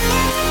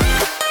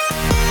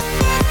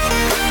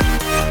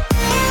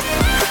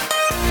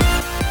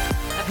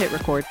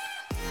record,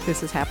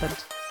 this has happened.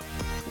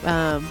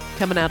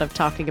 Coming out of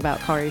talking about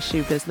Kari's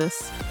shoe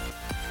business.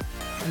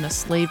 And the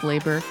slave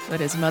labor that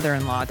his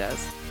mother-in-law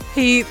does.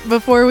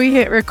 Before we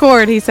hit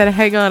record, he said,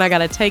 hang on, I got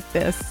to take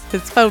this.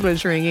 His phone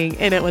was ringing,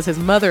 and it was his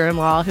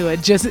mother-in-law who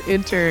had just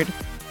entered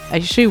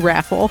a shoe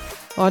raffle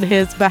on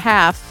his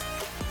behalf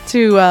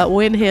to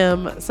win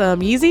him some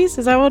Yeezys.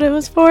 Is that what it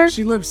was for?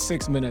 She lives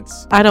 6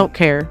 minutes. I don't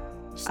care.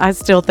 I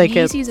still think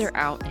Yeezys are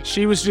out.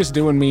 She was just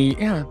doing me,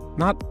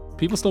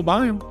 people still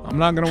buy them. I'm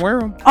not going to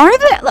wear them. Are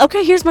they?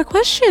 Okay, here's my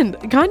question.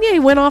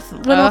 Kanye went off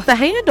the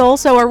handle,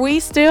 so are we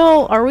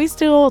still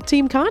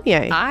team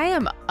Kanye? I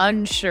am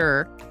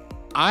unsure.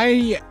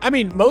 I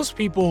mean, most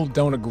people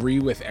don't agree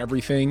with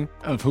everything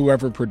of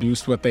whoever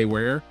produced what they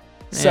wear.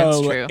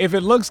 So true. If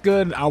it looks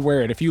good, I'll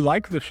wear it. If you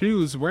like the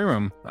shoes, wear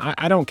them.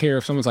 I don't care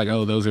if someone's like,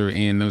 oh, those are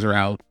in, those are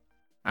out.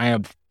 I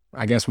have,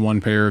 I guess,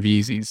 one pair of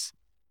Yeezys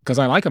because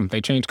I like them.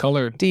 They change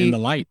color in the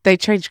light. They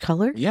change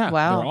color? Yeah,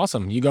 Wow. They're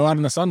awesome. You go out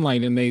in the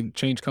sunlight and they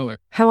change color.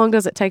 How long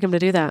does it take them to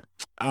do that?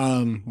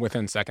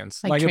 Within seconds.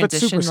 Like if it's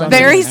super transition sunny,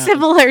 Very it happens.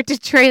 similar to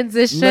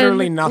transition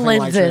Literally nothing like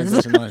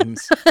lenses. transition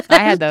lens. I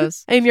had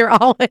those. And you're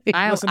always... Listen,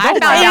 I don't found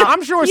lie. out.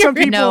 I'm sure some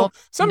people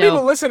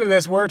No. listen to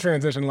this were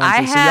transition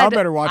lenses, so had- y'all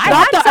better watch I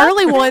out. Not the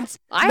early ones.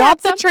 I not had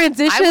the some.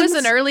 transitions I was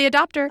an early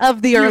adopter.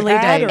 of the You early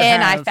had days. or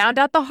And I have? found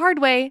out the hard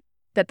way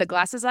that the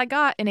glasses I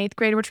got in 8th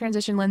grade were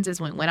transition lenses.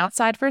 Went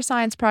outside for a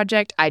science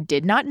project. I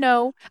did not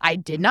know.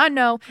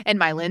 And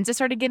my lenses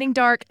started getting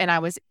dark, and I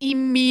was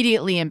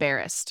immediately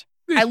embarrassed.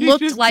 I You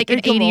looked just like an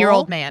take 'em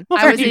 80-year-old off? man.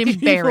 Why I was did you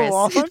embarrassed.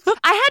 off?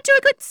 I had to. I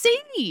couldn't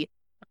see.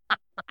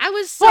 I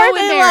was so Were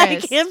they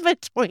embarrassed. like in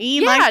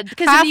between? Yeah, like,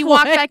 because if you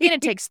walk halfway? back in,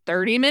 it takes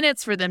 30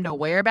 minits for them to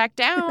wear back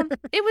down.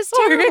 It was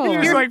You're terrible.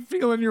 just like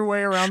feeling your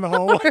way around the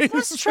hallway. I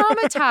was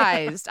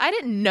traumatized. I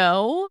didn't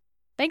know.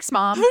 Thanks,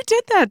 Mom. Who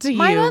did that to you?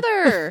 My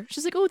mother.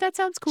 She's like, oh, that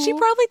sounds cool. She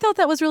probably thought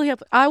that was really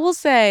helpful. I will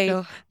say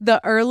Ugh. the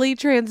early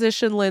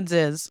transition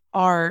lenses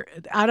are,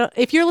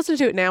 if you're listening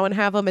to it now and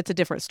have them, it's a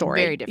different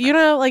story. Very different. You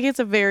know, like it's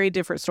a very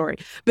different story.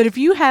 But if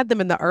you had them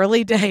in the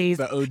early days,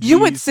 The OGs. you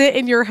would sit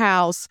in your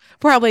house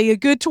probably a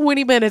good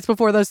 20 minutes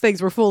before those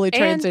things were fully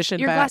and transitioned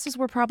your back. glasses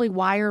were probably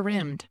wire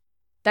rimmed.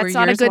 Were That's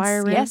not a yours good.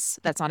 wire-rimmed? Yes,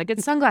 that's not a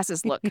good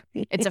sunglasses look.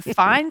 It's a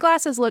fine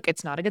glasses look.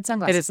 It's not a good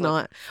sunglasses. It is look.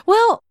 not.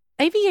 Well,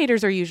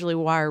 aviators are usually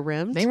wire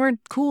rimmed. They weren't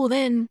cool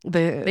then.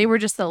 They They were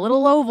just the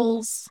little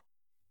ovals.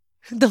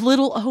 the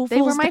little ovals.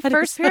 They were my that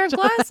first pair of is-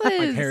 glasses.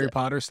 Like Harry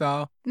Potter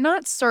style.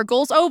 Not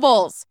circles,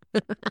 ovals. I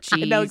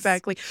know Jeez.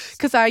 exactly.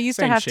 Because I used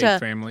Same to have shape to,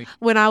 family.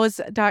 when I was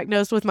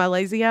diagnosed with my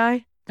lazy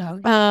eye, Oh,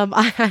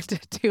 I had to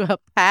do a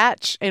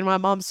patch, and my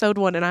mom sewed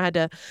one, and I had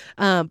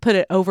to put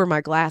it over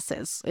my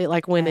glasses. It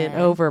like went in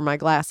Okay. over my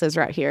glasses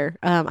right here.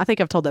 I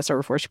think I've told that story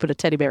before. She put a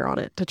teddy bear on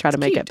it to try to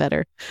make cute. it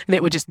better, and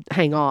it would just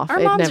hang off. Our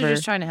It moms never, are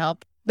just trying to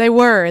help. They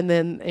were, and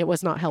then it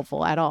was not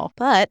helpful at all.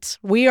 But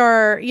we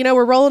are,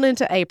 we're rolling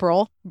into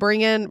April,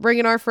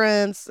 bringing our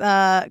friends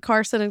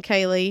Carson and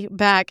Kaylee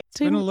back It's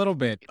been a to. little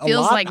bit.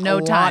 Feels like no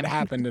a time. lot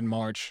happened in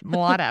March. A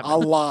lot A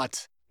happened.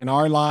 lot. In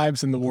our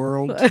lives, in the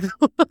world.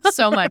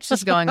 So much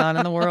is going on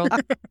in the world.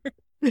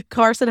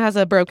 Carson has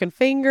a broken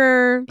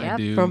finger. I Yep.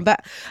 do. From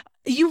back,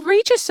 you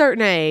reach a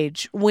certain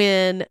age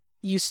when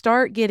you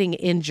start getting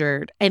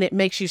injured, and it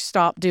makes you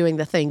stop doing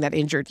the thing that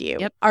injured you.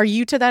 Yep. Are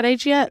you to that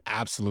age yet?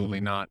 Absolutely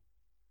not.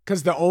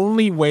 Because the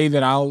only way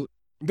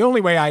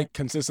I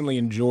consistently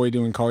enjoy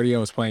doing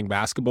cardio is playing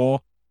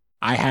basketball.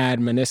 I had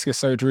meniscus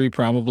surgery,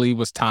 probably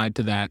was tied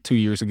to that 2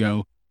 years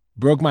ago.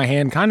 Broke my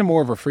hand, kind of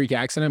more of a freak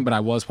accident, but I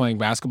was playing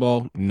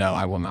basketball. No,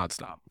 I will not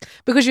stop.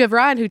 Because you have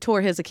Ryan who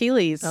tore his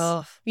Achilles,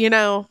 Oh,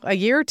 a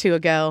year or two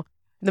ago.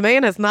 The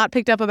man has not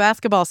picked up a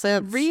basketball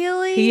since.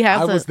 really? He I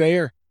hasn't. was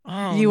there.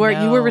 Oh, you were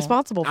no.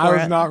 responsible for I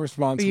was it. not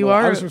responsible. You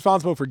I are- was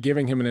responsible for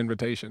giving him an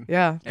invitation.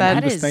 Yeah, And I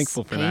that was is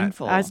thankful for that.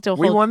 painful. I still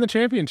We hold. won the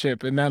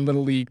championship in that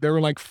little league. There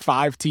were like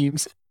 5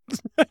 teams.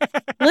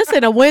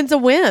 Listen, a win's a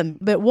win.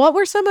 But what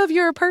were some of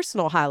your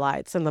personal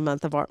highlights in the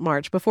month of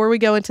March before we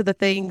go into the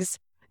things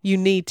you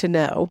need to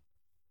know?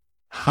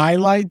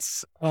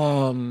 Highlights.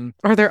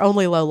 Are there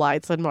only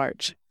lowlights in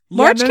March? Yeah,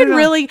 March no, can no, no.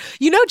 really,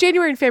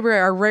 January and February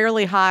are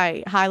rarely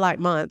highlight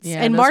months.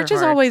 Yeah, and those March are is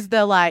hard. always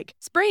the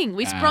Spring.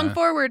 We sprung Yeah.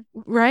 forward.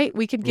 right?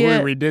 We could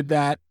get We did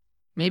that.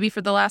 Maybe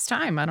for the last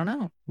time. I don't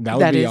know. That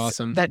would that be is-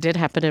 awesome. That did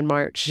happen in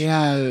March.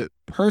 Yeah,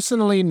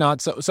 personally, not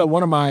so. So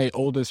one of my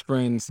oldest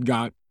friends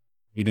got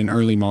married in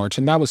early March,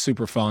 and that was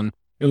super fun.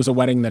 It was a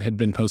wedding that had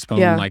been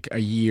postponed Yeah. like a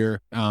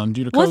year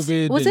due to Was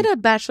COVID. it a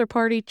bachelor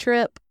party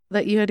trip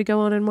that you had to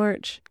go on in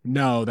March?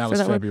 No, that For was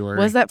that one? February.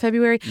 Was that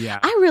February? Yeah.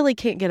 I really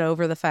can't get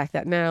over the fact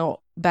that now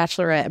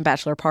bachelorette and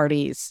bachelor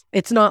parties,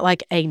 it's not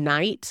like a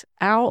night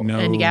out. No.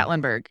 And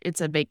Gatlinburg. It's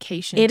a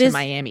vacation It to is-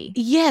 Miami.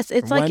 Yes,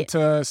 it's Went like to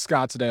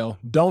Scottsdale.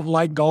 Don't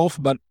like golf,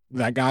 but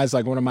that guy's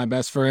like one of my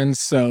best friends.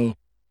 So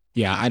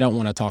yeah, I don't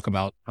want to talk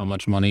about how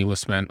much money was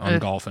spent on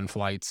Ugh. golf and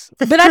flights.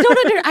 but I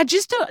don't I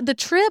just don't the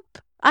trip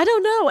I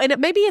don't know.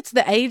 And maybe it's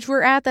the age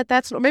we're at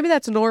maybe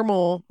that's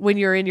normal when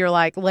you're in your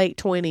like late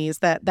 20s,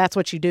 that's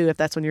what you do if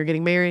that's when you're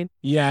getting married.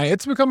 Yeah,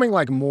 it's becoming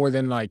like more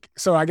than like,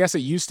 so I guess it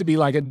used to be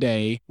like a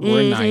day or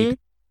a night.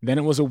 Then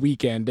it was a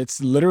weekend.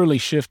 It's literally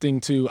shifting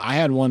to, I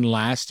had one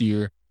last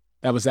year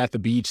that was at the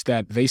beach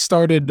that they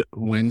started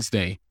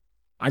Wednesday.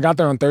 I got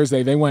there on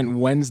Thursday. They went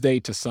Wednesday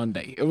to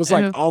Sunday. It was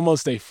like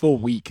almost a full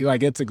week.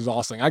 Like it's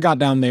exhausting. I got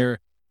down there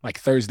like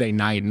Thursday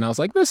night and I was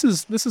like, this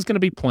is going to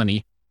be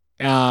plenty.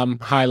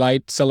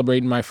 Highlight,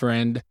 celebrating my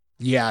friend.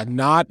 Yeah,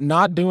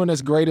 not doing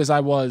as great as I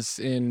was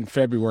in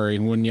February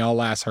when y'all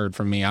last heard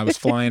from me. I was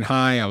flying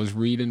high. I was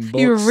reading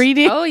books. You were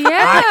reading? Oh, yeah.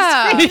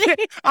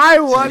 I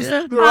was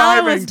thriving,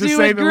 I was to doing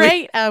say the great.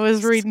 least. I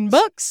was reading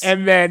books.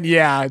 And then,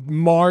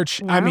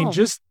 March. I mean, Wow.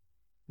 just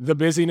the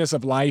busyness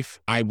of life,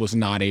 I was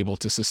not able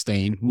to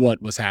sustain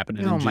what was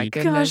happening Oh in my January.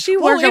 goodness. Gosh,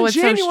 you Well, were in going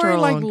so January,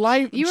 like strong.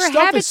 life, You were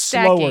stuff habit is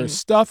slower. stacking.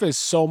 Stuff is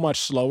so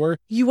much slower.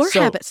 You were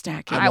So, habit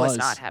stacking. I was was.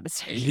 not habit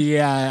stacking.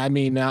 Yeah, I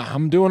mean,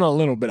 I'm doing a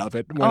little bit of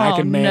it when I Oh,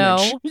 can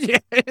manage. no. Yeah,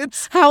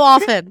 it's How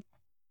often?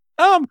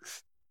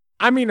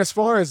 I mean, as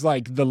far as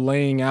like the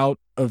laying out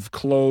of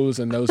clothes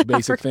and those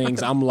basic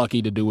things, I'm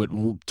lucky to do it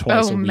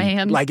twice Oh, a week.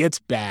 man. Like it's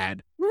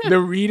bad. The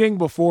reading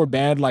before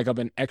bed, like of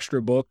an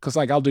extra book, because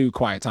like I'll do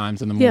quiet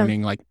times in the Yeah.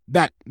 morning, like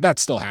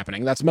that's still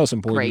happening. That's most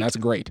important. Great. That's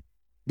great.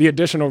 The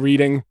additional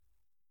reading,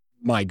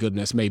 my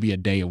goodness, maybe a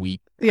day a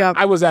week. Yeah.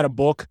 I was at a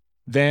book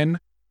then.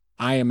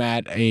 I am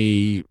at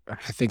I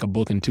think a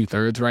book and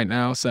 2/3 right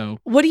now. So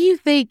What do you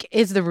think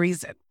is the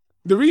reason?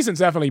 the reason's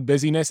definitely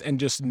busyness and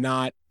just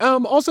not.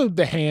 Also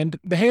the hand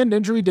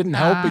injury didn't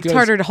help Ah. because It's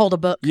harder to hold a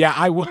book. yeah,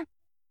 I would.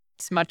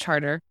 It's much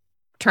harder.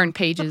 Turn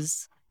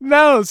pages.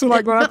 No, so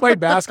like when I play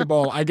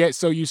basketball, I get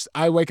so used.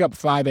 I wake up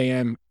 5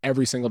 a.m.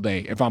 every single day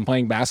if I'm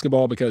playing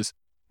basketball because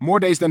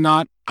more days than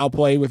not, I'll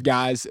play with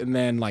guys and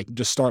then like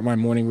just start my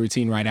morning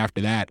routine right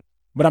after that.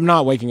 But I'm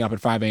not waking up at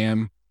 5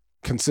 a.m.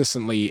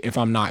 consistently if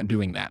I'm not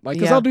doing that. Like,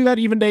 because Yeah. I'll do that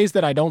even days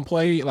that I don't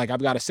play. Like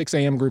I've got a 6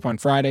 a.m. group on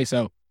Friday,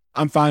 so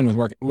I'm fine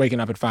with waking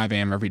up at 5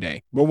 a.m. every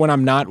day. But when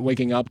I'm not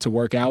waking up to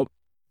work out,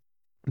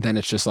 then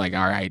it's just like,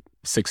 all right,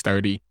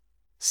 6:30,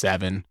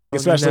 7. Oh,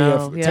 Especially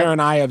no. if Yeah. Tara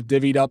and I have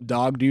divvied up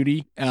dog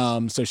duty.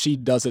 So she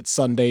does it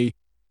Sunday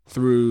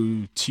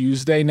through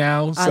Tuesday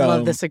now. So I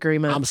love this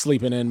agreement. I'm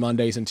sleeping in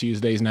Mondays and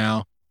Tuesdays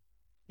now.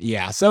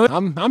 Yeah, so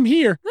I'm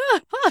here.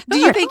 Do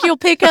you think you'll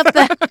pick up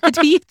the?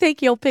 Do you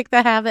think you'll pick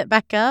the habit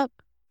back up?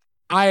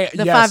 The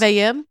Yes. 5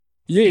 a.m.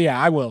 Yeah,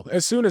 I will.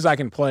 As soon as I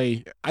can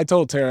play. I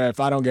told Tara if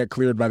I don't get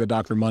cleared by the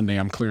doctor Monday,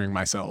 I'm clearing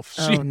myself.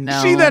 Oh,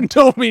 no. She then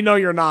told me, no,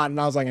 you're not. And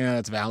I was like, yeah,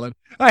 that's valid.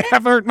 I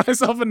have hurt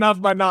myself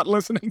enough by not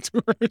listening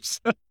to her.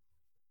 So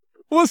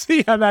we'll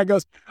see how that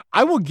goes.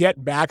 I will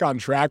get back on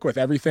track with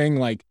everything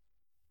like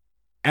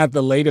at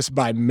the latest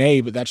by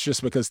May, but that's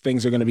just because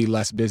things are going to be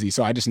less busy.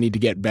 So I just need to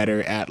get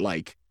better at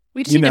like,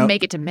 We just You need know. to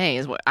make it to May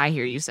is what I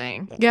hear you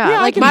saying. Yeah, Yeah,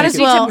 I like can might make as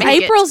it. well. We need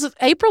to make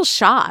it. April's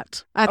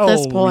shot at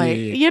this Oh, point.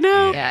 yeah. You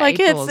know, Yeah, like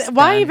April's it's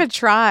why done. even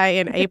try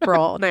in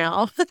April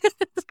now?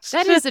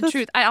 That is the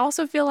truth. I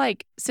also feel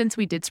like since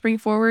we did spring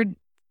forward,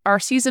 our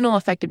seasonal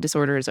affective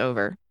disorder is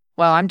over.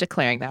 Well, I'm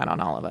declaring that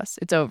on all of us.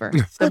 It's over.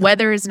 The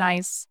weather is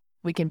nice.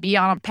 We can be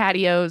on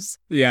patios.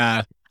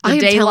 yeah, The I am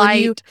telling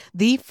daylight. you,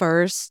 the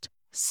first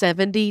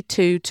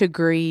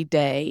 72-degree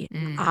day,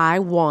 Mm. I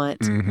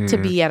want to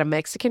Mhm. be at a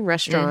Mexican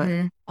restaurant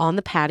Mhm. on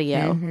the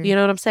patio. Mhm. You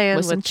know what I'm saying?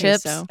 With With, some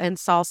chips queso. and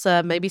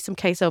salsa, maybe some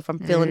queso if I'm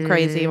feeling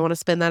crazy. I want to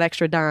spend that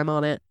extra dime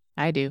on it.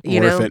 I do.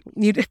 You Worth know, it.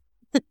 you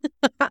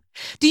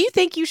do you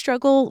think you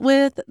struggle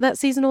with that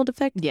seasonal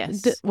defect?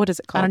 Yes. What is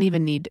it I called? don't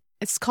even need.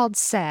 It's called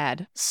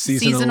SAD.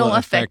 Seasonal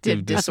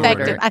affective disorder.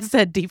 Affective. I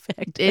said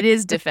defect. It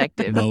is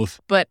defective, both.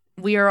 but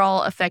we are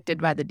all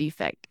affected by the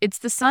defect. It's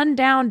the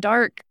sundown,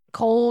 dark,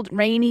 cold,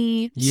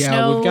 rainy, Yeah,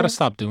 snow. we've got to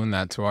stop doing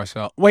that to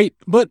ourselves. Wait,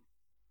 but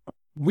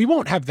we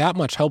won't have that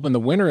much help in the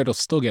winter. It'll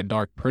still get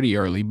dark pretty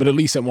early, but at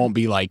least it won't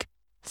be like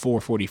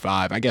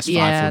 4:45. I guess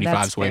Yeah, 5:45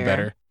 that's is way fair.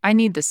 better. I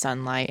need the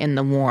sunlight and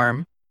the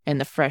warm and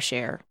the fresh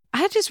air.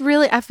 I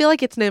feel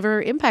like it's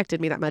never impacted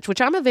me that much, which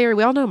we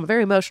all know I'm a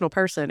very emotional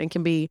person and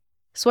can be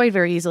swayed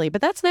very easily,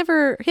 but that's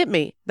never hit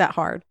me that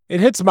hard. It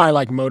hits my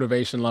like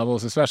motivation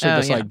levels, especially Oh,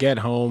 just yeah. like get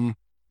home.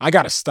 I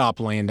got to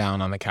stop laying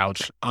down on the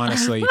couch,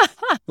 honestly.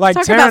 Like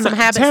Talk Tara, about and- some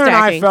habit Tara and I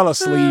stacking. fell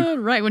asleep.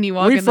 Right when you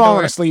walk We've in the fallen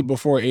door. asleep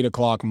before 8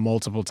 o'clock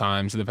multiple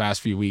times the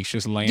past few weeks,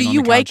 just laying Do on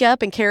you the wake couch.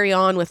 up and carry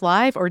on with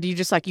life, or do you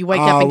just like you wake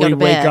up and go We to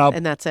wake bed up,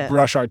 and that's it?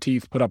 brush our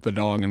teeth, put up the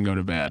dog, and go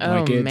to bed. Oh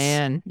like it's,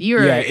 man,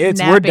 you're yeah, we're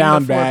napping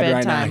down before bad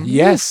bedtime. right now.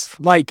 Yes,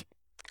 like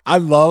I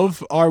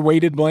love our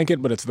weighted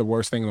blanket, but it's the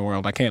worst thing in the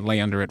world. I can't lay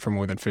under it for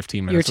more than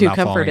 15 minutes too without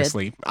falling comforted.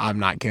 asleep. I'm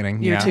not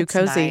kidding. You're yeah. too That's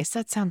cozy. nice.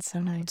 That sounds so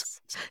nice.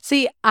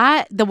 See,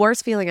 the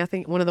worst feeling, I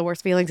think one of the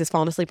worst feelings is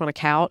falling asleep on a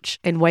couch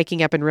and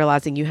waking up and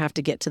realizing you have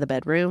to get to the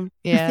bedroom.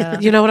 Yeah.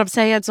 You know what I'm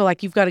saying? So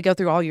like you've got to go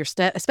through all your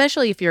steps,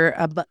 especially if you're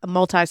a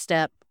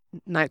multi-step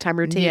nighttime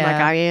routine like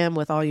Yeah. I am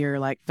with all your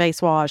like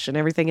face wash and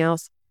everything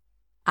else.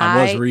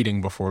 I was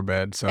reading before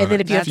bed, so and then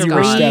if you have to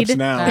fewer read, steps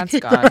now. That's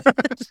gone.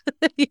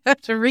 you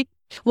have to read.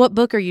 What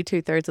book are you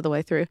 2/3 of the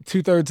way through?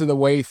 2/3 of the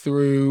way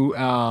through.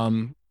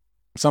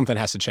 Something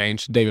Has to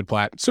Change. David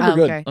Platt, super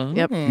good. Okay.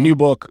 Yep. New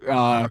book.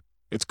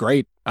 It's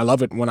great. I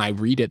love it when I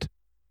read it.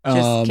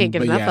 Just can't get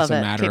but enough yeah, it's of a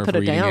it. matter Can't of put it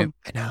reading down.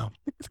 I know.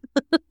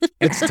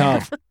 It's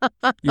tough. Yeah,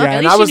 At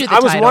and least I you was knew the I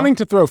was title. wanting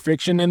to throw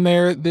fiction in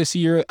there this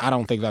year. I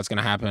don't think that's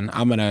gonna happen.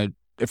 I'm gonna,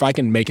 if I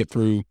can make it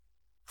through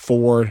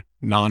 4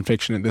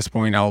 nonfiction at this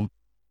point, I'll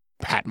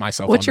pat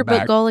myself What's on your the back.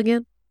 book goal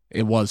again?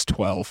 It was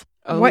 12.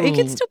 What, it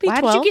can still be Why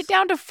 12. did you get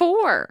down to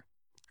 4?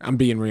 I'm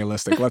being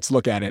realistic. Let's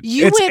look at it.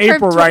 You It's went from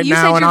April 12 right you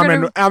said now,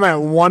 and you're I'm at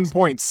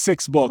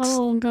 1.6 books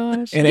Oh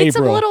gosh. in Get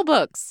some April. little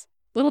books.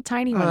 Little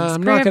tiny ones.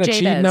 I'm Prayer not of gonna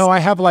cheat. Jabez. No, I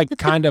have like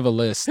kind of a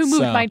list. Who moved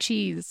so. my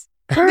cheese?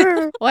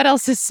 What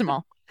else is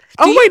small?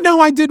 Oh wait, no,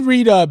 I did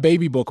read a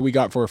baby book we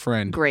got for a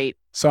friend. Great.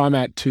 So I'm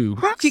at 2.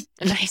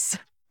 Nice.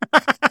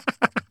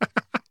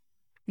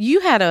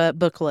 You had a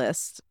book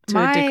list to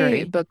My a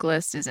degree. book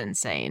list is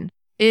insane.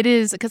 It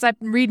is because I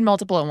read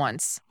multiple at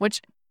once,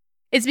 which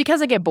it's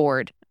because I get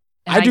bored.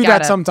 and I do that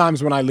gotta-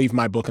 sometimes when I leave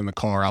my book in the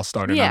car. I'll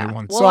start another Yeah.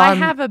 one. Well, so I I'm,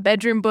 have a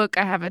bedroom book.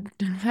 I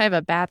have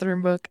a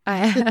bathroom book. I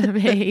have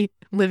a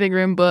living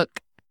room book,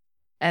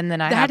 and then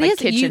I have a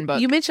kitchen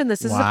book. You mentioned this.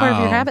 This is a part of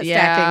your Wow. habit Yeah,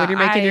 stacking. When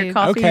you're making your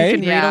coffee, Okay. you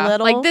can read a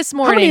little. Like this how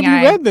many morning,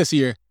 have you I read this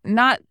year?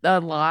 not a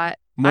lot.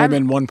 More I'm-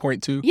 than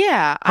 1.2.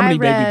 Yeah, How many I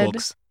read baby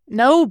books?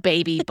 no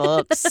baby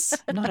books.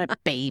 I'm not a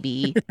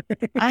baby.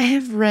 I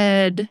have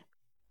read.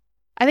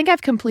 I think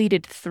I've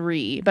completed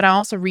 3, but I'm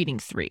also reading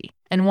 3,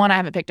 and one I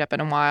haven't picked up in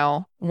a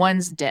while.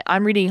 One's dead.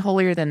 I'm reading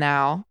Holier Than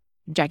Thou,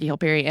 Jackie Hill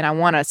Perry, and I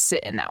want to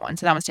sit in that one.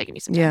 So that one's taking me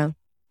some time.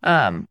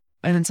 yeah.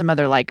 And then some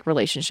other like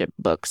relationship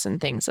books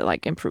and things that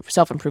like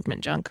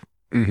self-improvement junk.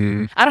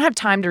 Mm-hmm. I don't have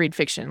time to read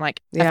fiction.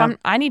 Like Yeah.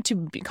 I need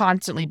to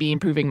constantly be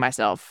improving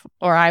myself,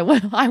 or I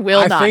will I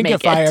not think make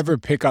if it. I ever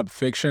pick up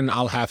fiction,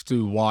 I'll have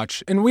to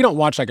watch, and we don't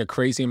watch like a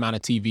crazy amount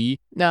of TV,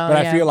 No,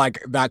 but yeah. I feel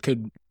like that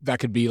could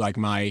be like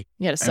my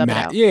you got to sub it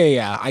out.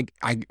 yeah.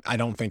 I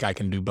don't think I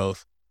can do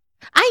both.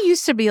 I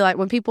used to be like,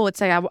 when people would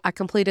say, I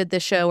completed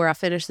this show or I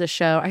finished this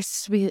show, I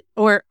used to be,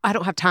 or I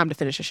don't have time to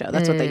finish a show.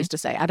 That's what they Mm. used to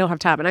say. I don't have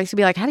time. And I used to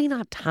be like, how do you not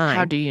have time?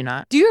 How do you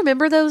not? Do you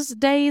remember those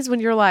days when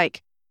you're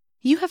like,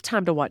 you have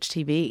time to watch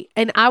TV?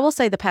 And I will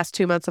say the past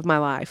 2 months of my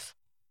life,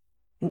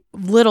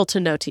 little to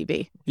no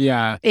TV.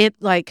 Yeah. It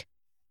like,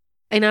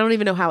 and I don't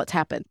even know how it's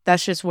happened.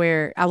 That's just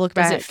where I look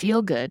Does back. it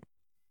feel good?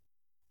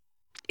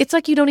 It's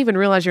like you don't even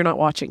realize you're not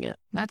watching it,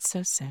 That's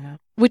so sad.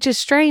 which is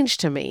strange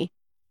to me.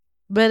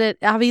 But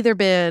I've either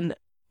been,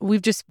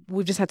 we've just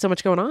had so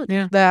much going on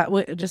Yeah. that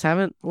we just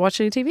haven't watched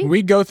any TV.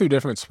 We go through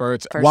different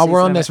spurts. First While we're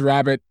season on of this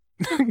rabbit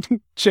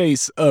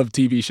chase of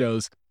TV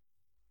shows,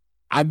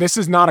 this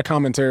is not a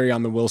commentary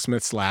on the Will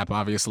Smith slap,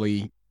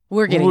 obviously.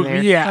 We're getting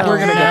there. Yeah, Oh, we're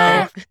gonna no.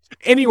 get there.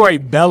 Anyway,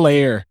 Bel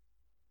Air.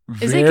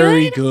 Is it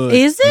Very good? good.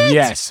 Is it?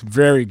 Yes,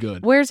 very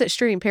good. Where's it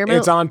stream? Paramount?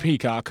 It's on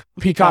Peacock.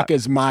 Peacock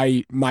is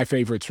my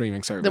favorite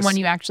streaming service. The one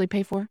you actually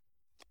pay for?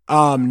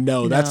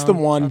 No, that's the No.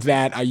 one Okay.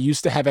 that I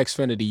used to have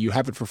Xfinity. You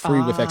have it for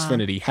free with Ah.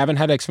 Xfinity. Haven't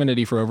had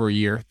Xfinity for over a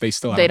year. They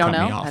still They haven't don't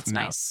cut me know? off. That's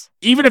No. nice.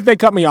 Even if they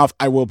cut me off,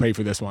 I will pay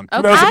for this one. For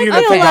Okay. those of I you that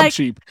feel think I'm like-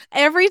 cheap.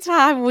 Every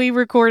time we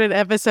record an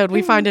episode,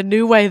 we find a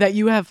new way that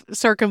you have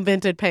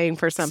circumvented paying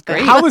for something.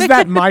 great. How is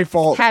that my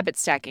fault? Habit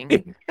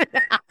stacking.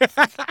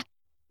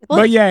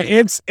 But yeah,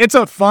 it's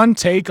a fun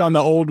take on the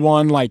old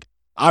one. Like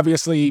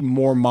obviously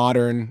more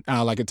modern,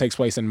 like it takes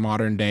place in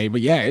modern day.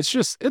 But yeah,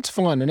 it's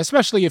fun, and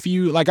especially if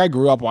you like, I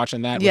grew up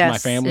watching that with my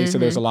Yes. family, so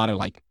there's a lot of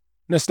like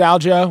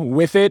nostalgia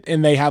with it,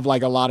 and they have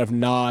like a lot of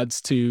nods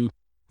to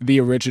the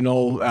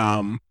original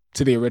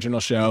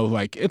show.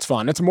 Like it's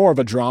fun. It's more of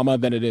a drama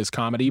than it is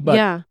comedy, but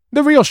yeah.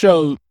 the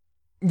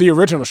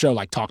original show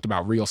like talked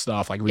about real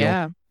stuff, like real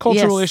Yeah.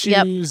 cultural Yes,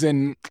 yep. issues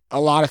and a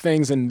lot of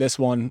things, and this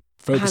one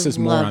focuses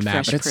more love on that,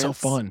 Fresh but it's so Prince.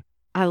 fun.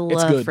 I It's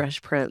love good.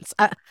 Fresh Prince,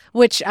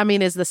 which I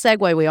mean is the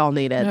segue we all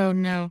needed. Oh,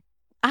 no.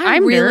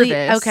 I'm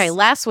nervous. okay.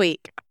 Last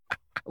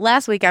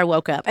week I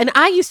woke up, and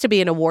I used to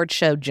be an award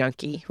show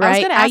junkie. Right? I was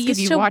going to ask if used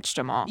you to watched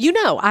them all. You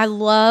know, I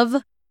love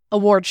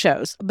award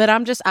shows, but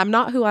I'm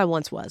not who I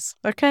once was.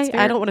 Okay. It's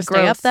I don't want to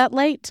stay up growth. that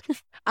late.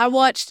 I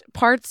watched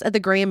parts of the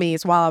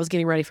Grammys while I was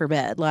getting ready for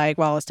bed, like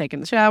while I was taking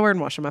the shower and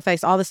washing my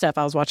face, all the stuff.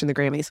 I was watching the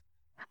Grammys.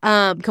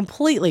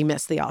 Completely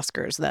missed the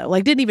Oscars though.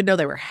 Like didn't even know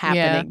they were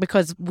happening Yeah.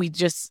 because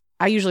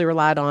I usually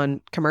relied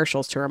on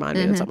commercials to remind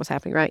me that Mhm. something was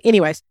happening, right?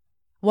 Anyways,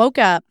 woke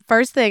up,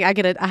 first thing I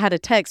had a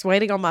text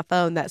waiting on my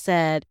phone that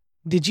said,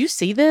 "Did you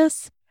see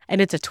this?" And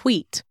it's a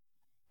tweet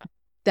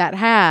that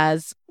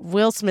has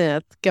Will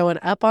Smith going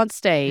up on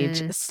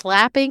stage,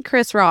 slapping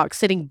Chris Rock,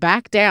 sitting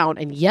back down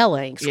and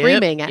yelling,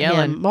 screaming at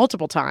yelling. him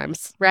multiple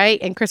times, right?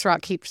 And Chris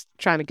Rock keeps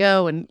trying to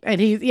go, and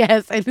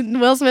and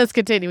Will Smith's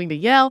continuing to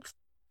yell.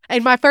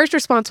 And my first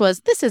response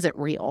was, "This isn't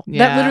real."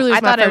 That literally was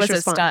I my thought it first was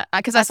response. a stunt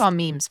because I saw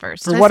memes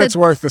first. For I what said- it's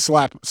worth, the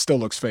slap still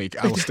looks fake.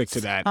 I will stick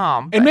to that.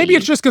 Oh, And maybe buddy.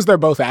 it's just because they're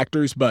both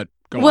actors, but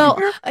go Well,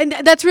 on. and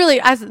that's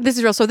really, this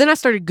is real. So then I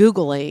started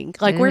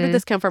Googling, like, where did Mhm.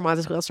 this come from? I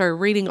started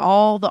reading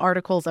all the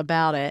articles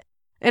about it.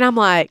 And I'm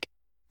like,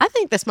 I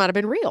think this might have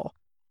been real.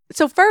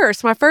 So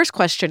first, my first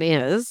question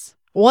is,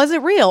 was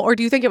it real or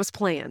do you think it was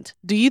planned?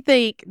 Do you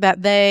think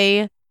that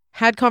they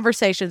had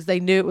conversations, they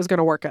knew it was going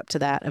to work up to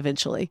that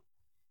eventually?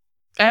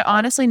 I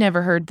honestly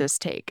never heard this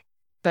take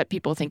that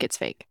people think it's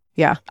fake.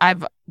 Yeah.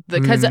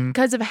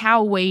 Because of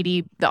how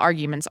weighty the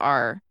arguments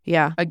are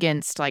Yeah.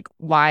 against like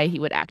why he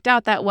would act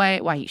out that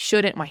way, why he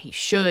shouldn't, why he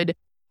should,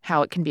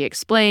 how it can be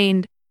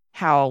explained,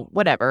 how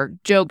whatever,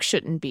 jokes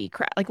shouldn't be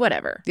crap, like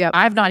whatever. Yep.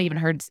 I've not even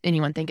heard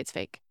anyone think it's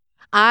fake.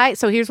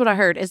 So here's what I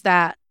heard is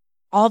that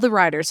all the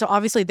writers, so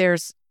obviously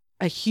there's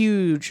a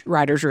huge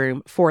writer's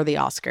room for the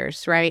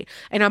Oscars, right?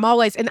 And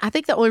I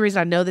think the only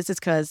reason I know this is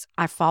because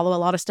I follow a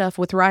lot of stuff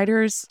with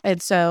writers. And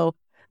so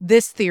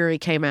this theory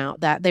came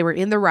out that they were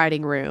in the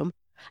writing room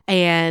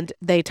and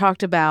they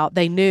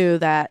knew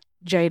that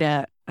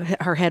Jada,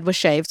 her head was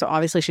shaved. So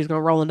obviously she's going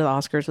to roll into the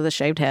Oscars with a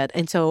shaved head.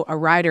 And so a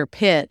writer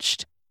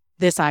pitched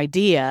this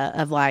idea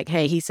of like,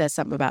 hey, he says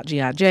something about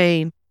G.I.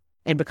 Jane.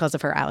 And because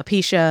of her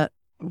alopecia,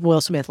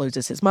 Will Smith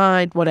loses his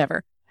mind,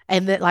 whatever.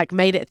 And that like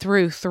made it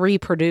through 3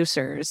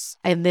 producers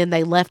and then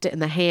they left it in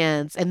the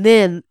hands. And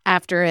then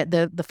after it,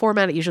 the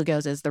format it usually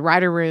goes is the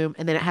writer room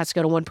and then it has to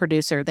go to one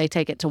producer. They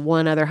take it to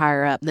one other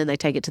higher up and then they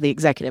take it to the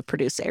executive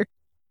producer.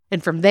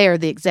 And from there,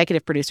 the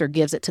executive producer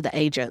gives it to the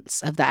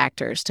agents of the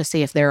actors to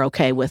see if they're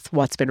okay with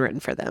what's been written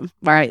for them.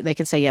 All right. They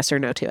can say yes or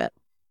no to it.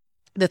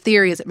 The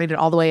theory is it made it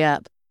all the way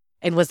up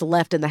and was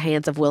left in the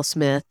hands of Will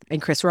Smith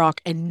and Chris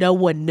Rock and no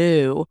one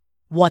knew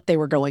what they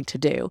were going to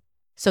do.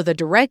 So the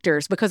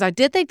directors, because I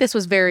did think this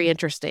was very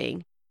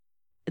interesting,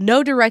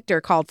 no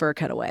director called for a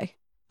cutaway.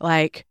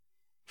 Like,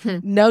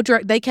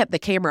 they kept the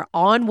camera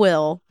on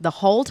Will the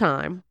whole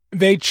time.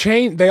 They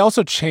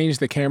also changed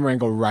the camera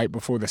angle right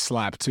before the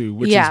slap too,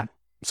 which is,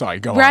 sorry,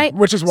 go on.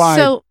 Which is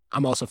why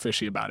I'm also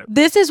fishy about it.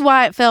 This is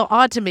why it felt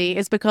odd to me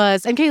is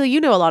because, and Kaylee, you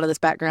know a lot of this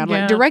background,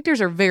 like directors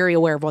are very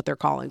aware of what they're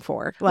calling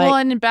for. Like, well,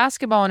 and in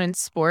basketball and in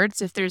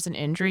sports, if there's an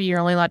injury, you're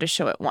only allowed to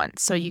show it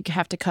once. So you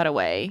have to cut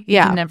away. You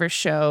can never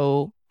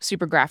show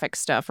super graphic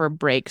stuff or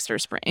breaks or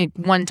spring.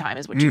 One time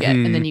is what you get,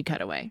 and then you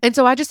cut away. And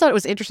so I just thought it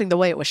was interesting the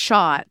way it was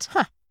shot.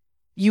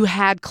 You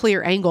had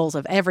clear angles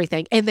of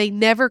everything, and they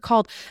never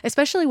called,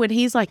 especially when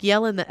he's like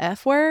yelling the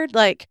F word,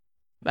 like,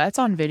 that's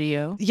on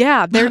video.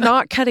 Yeah, they're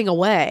not cutting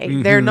away.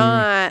 They're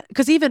not,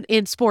 because even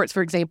in sports,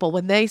 for example,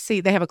 when they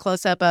have a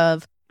close up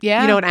of,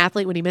 an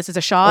athlete when he misses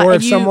a shot. Or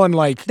if someone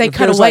like, they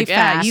cut away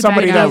fast.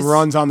 Somebody that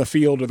runs on the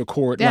field or the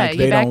court. Yeah,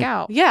 they back don't.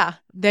 out. Yeah.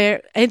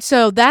 And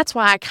so that's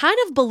why I kind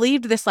of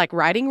believed this like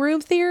writing room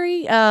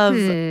theory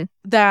of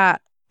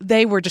that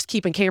they were just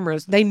keeping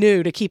cameras. They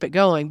knew to keep it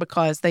going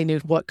because they knew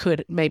what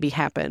could maybe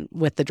happen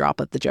with the drop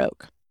of the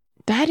joke.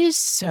 That is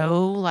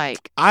so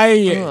like,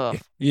 I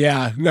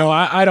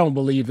don't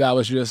believe that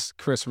was just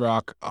Chris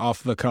Rock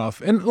off the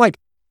cuff. And like,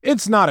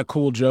 it's not a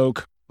cool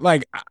joke.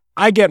 Like,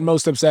 I get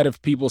most upset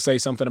if people say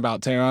something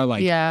about Tara.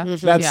 Like,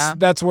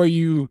 that's where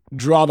you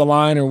draw the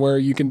line or where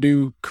you can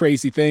do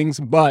crazy things.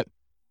 But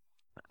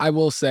I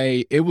will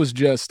say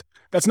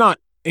that's not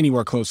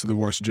anywhere close to the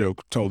worst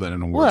joke told in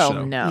an award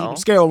show. No.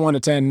 Scale of 1 to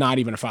 10, not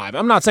even a 5.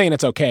 I'm not saying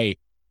it's okay,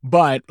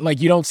 but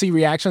like you don't see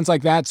reactions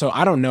like that. So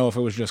I don't know if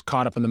it was just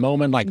caught up in the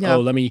moment. Like,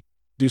 let me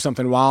do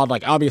something wild.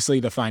 Like obviously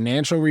the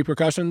financial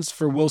repercussions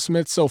for Will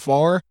Smith so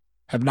far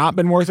have not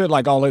been worth it.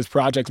 Like all his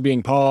projects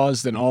being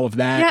paused and all of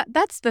that. Yeah,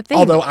 that's the thing.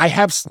 Although I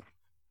have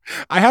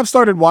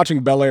started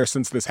watching Bel Air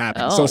since this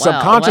happened. So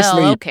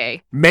subconsciously,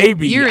 okay.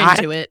 Maybe you're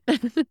into it.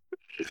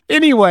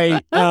 Anyway,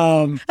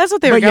 that's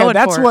what they were going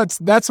for.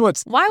 That's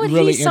what's why would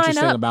really he sign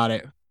interesting up about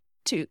it.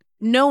 To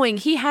knowing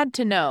he had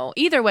to know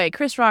either way.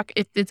 Chris Rock,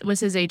 if it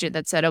was his agent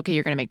that said, "Okay,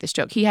 you're going to make this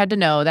joke," he had to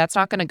know that's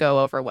not going to go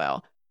over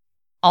well.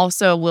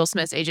 Also, Will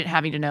Smith's agent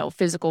having to know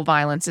physical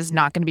violence is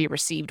not going to be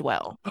received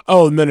well.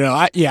 Oh no!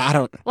 I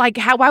don't like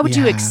how. Why would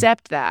you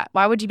accept that?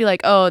 Why would you be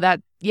like, "Oh,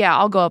 that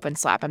I'll go up and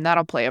slap him.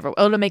 That'll play over.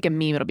 Oh, it'll make a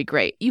meme. It'll be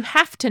great." You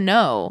have to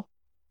know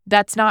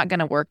that's not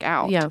going to work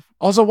out. Yeah.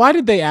 Also, why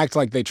did they act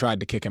like they tried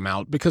to kick him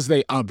out? Because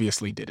they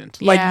obviously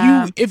didn't.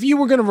 Like if you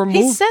were going to remove,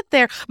 he sat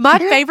there. My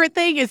favorite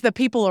thing is the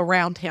people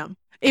around him.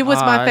 It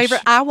was my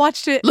favorite. I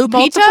watched it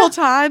multiple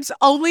times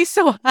only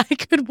so I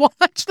could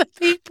watch the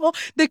people,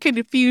 the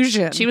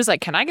confusion. She was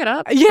like, "Can I get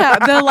up?" Yeah,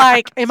 they're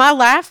like, "Am I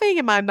laughing?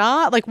 Am I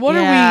not? Like, what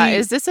are we?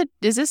 Is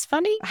this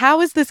funny?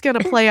 How is this going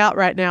to play out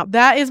right now?"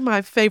 That is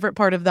my favorite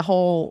part of the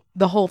whole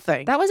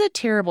thing. That was a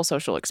terrible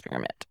social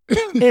experiment.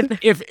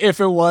 If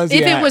it was,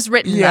 it was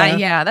written,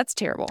 that's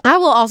terrible. I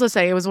will also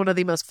say it was one of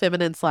the most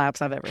feminine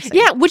slaps I've ever seen.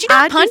 Yeah, would you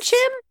not punch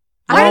him?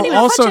 Well,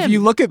 also, if you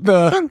look at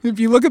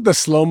the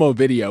slow-mo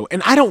video,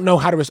 and I don't know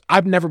how to.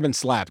 I've never been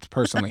slapped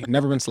personally.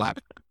 Never been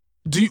slapped.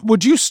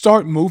 Would you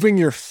start moving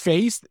your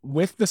face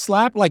with the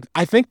slap? Like,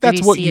 I think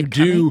that's what you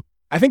do.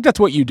 I think that's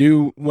what you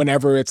do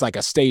whenever it's like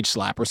a stage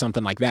slap or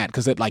something like that,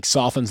 because it like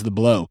softens the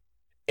blow.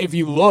 If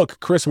you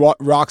look, Chris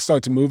Rock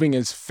starts moving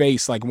his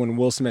face like when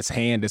Will Smith's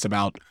hand is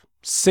about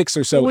 6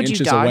 or so inches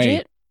away. Would you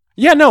dodge it?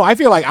 Yeah, no, I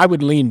feel like I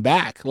would lean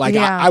back. Like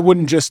I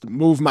wouldn't just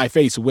move my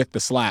face with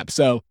the slap.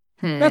 So.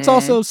 That's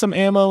also some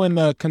ammo in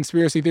the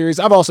conspiracy theories.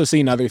 I've also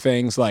seen other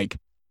things like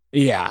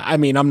Yeah, I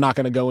mean, I'm not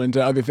going to go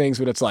into other things,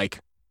 but it's like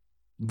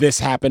this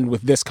happened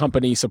with this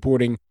company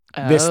supporting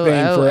this thing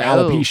for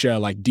alopecia.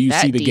 Like, do you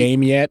That see the deep.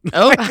 game yet?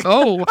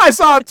 Oh. I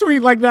saw a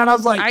tweet like that. I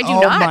was like, I do oh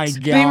not. my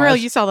Be real, god,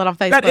 you saw that on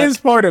Facebook. that is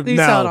part of You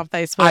no. saw it on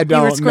Facebook. I You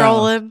don't were know.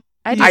 scrolling.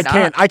 I do I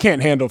not.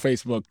 can't handle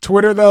Facebook.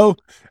 Twitter though,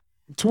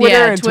 Twitter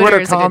Yeah, and Twitter Twitter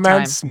is a good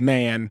comments,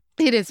 man.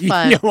 It is You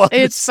fun. love to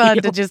It's fun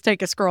see to 'em. just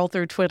take a scroll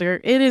through Twitter.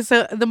 It is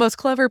the most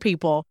clever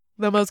people.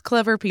 The most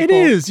clever people. It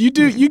is. You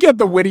get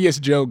the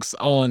wittiest jokes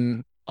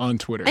on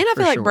Twitter. And I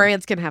for feel like sure.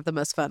 brands can have the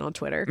most fun on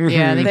Twitter.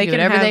 Yeah, they Mhm. can do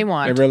whatever they They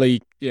want. really,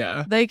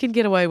 yeah. They can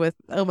get away with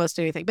almost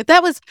anything. But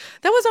that was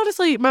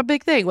honestly my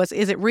big thing was,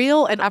 is it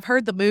real? And I've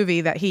heard the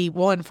movie that he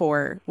won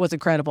for was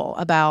incredible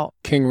about,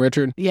 King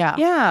Richard. yeah.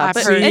 Yeah, I've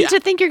but heard- and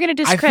to think you're going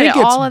to I discredit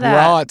think it's all of that.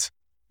 brought.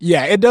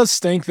 Yeah, it does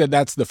stink that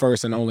that's the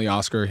first and only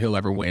Oscar he'll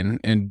ever win,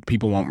 and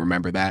people won't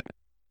remember that.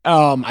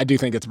 I do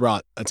think it's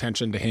brought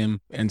attention to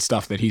him and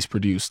stuff that he's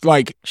produced.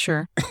 Like,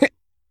 Sure.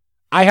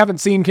 I haven't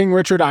seen King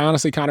Richard. I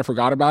honestly kind of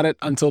forgot about it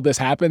until this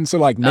happened. So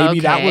like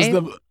maybe that was Okay.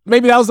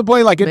 the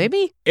play. Like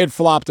Maybe. it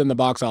flopped in the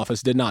box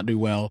office, did not do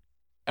well.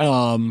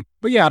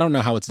 But yeah, I don't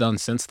know how it's done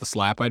since the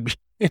slap. I'd be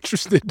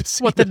interested to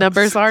see What the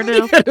numbers are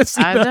now. Yeah, to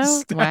see I those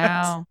know. stats.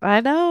 Wow. I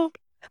know.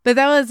 But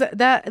that was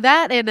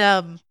that and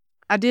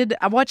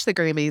I watched the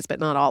Grammys, but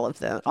not all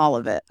of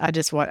it.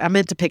 I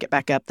meant to pick it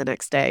back up the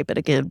next day, but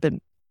again,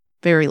 been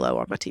very low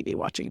on my TV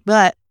watching.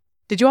 But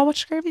did you all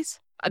watch the Grammys?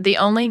 The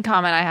only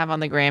comment I have on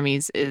the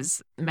Grammys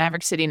is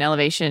Maverick City and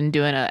Elevation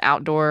doing an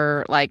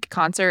outdoor like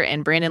concert,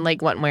 and Brandon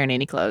Lake wasn't wearing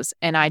any clothes,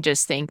 and I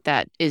just think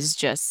that is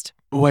just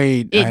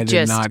Wait, I it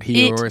did not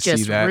hear or it see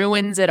just that.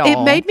 ruins it all.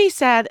 It made me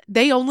sad.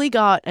 They only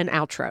got an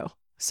outro.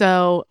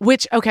 So,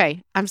 which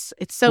okay,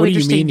 it's so what do you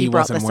interesting mean he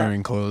brought wasn't this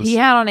wearing up. clothes? He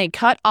had on a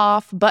cut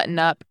off button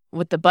up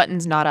with the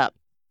buttons not up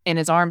and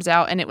his arms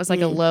out, and it was like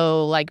a Mm.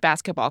 low like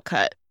basketball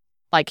cut.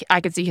 Like I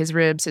could see his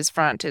ribs, his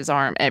front, his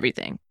arm,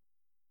 everything.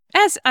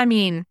 As I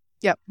mean,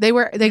 Yep. They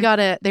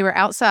were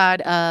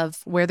outside of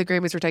where the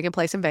Grammys were taking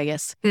place in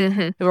Vegas.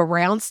 They were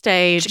round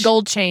stage.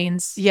 gold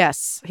chains.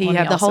 Yes, he What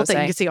had he the whole also thing.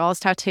 say. You can see all his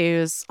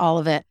tattoos, all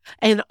of it,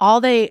 and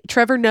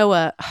Trevor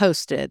Noah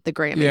hosted the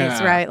Grammys,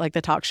 Yeah. right? Like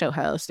the talk show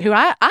host, who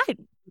I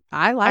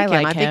like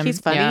him. I think him, he's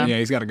funny. yeah. Yeah,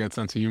 he's got a good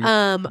sense of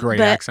humor. Great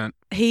but accent.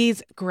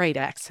 He's great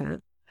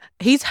accent.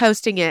 He's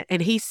hosting it,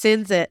 and he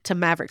sends it to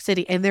Maverick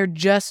City, and they're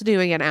just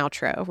doing an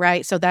outro,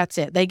 right? So that's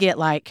it. They get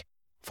like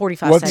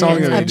 45 What song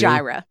seconds do they of do?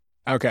 Gyra.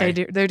 Okay.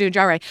 They're doing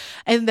Gyra.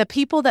 And the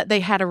people that they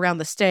had around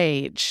the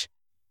stage,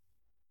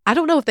 I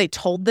don't know if they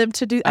told them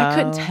to do. I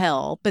couldn't Oh.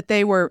 tell, but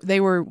they were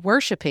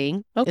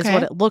worshiping. Is Okay.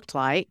 what it looked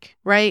like,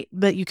 right?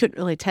 But you couldn't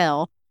really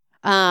tell.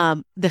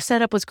 The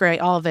setup was great,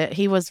 all of it.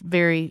 He was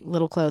very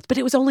little clothes, but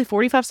it was only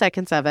 45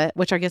 seconds of it,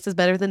 which I guess is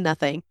better than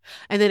nothing.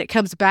 And then it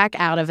comes back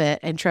out of it,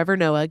 and Trevor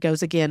Noah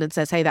goes again and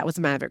says, "Hey, that was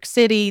Maverick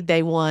City.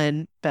 They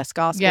won Best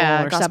Gospel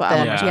Yeah, or gospel something."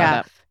 album or Yeah.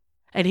 something.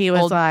 And he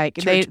was Old like,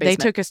 church they basement.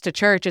 took us to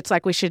church. It's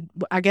like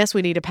I guess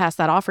we need to pass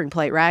that offering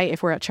plate, right?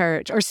 If we're at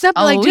church or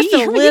something Oh, like just a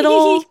yeah.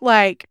 little,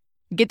 like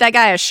Get that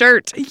guy a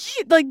shirt.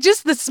 like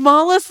just the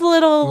smallest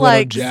little, Little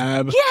like,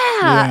 jab. yeah.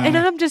 Yeah. And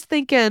I'm just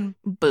thinking,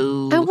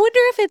 Boo. I wonder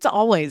if it's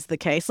always the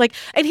case. Like,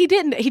 and he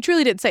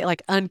truly didn't say it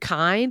like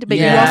unkind, but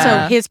you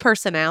Yeah. also, his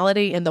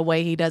personality and the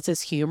way he does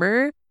his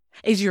humor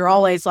is you're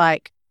always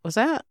like, was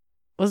that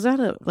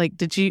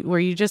were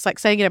you just like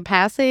saying it in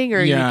passing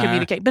or Yeah. you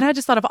communicate? But I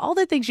just thought of all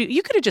the things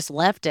you could have just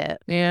left it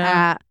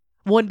Yeah. at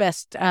one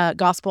Best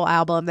Gospel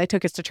album. They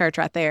took us to church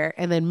right there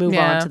and then move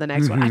Yeah. on to the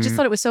next one. I just Mhm.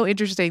 thought it was so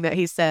interesting that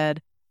he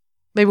said,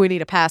 maybe we need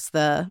to pass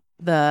the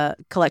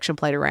collection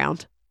plate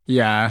around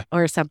Yeah.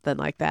 or something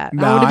like that.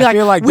 No, I want to be I like,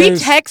 feel like we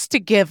there's- text to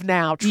give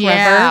now, Trevor.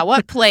 Yeah.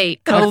 What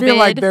plate? COVID. I feel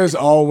like there's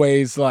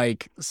always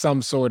like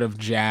some sort of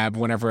jab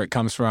whenever it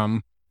comes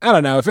from, I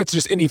don't know, if it's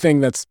just anything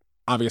that's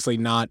obviously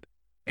not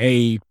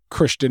a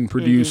Christian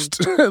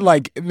produced,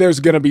 like there's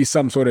going to be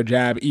some sort of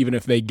jab, even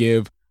if they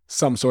give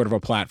some sort of a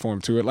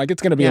platform to it. Like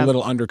it's going to be Yeah. a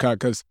little undercut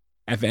because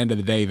at the end of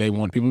the day, they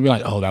want people to be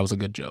like, oh, that was a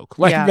good joke.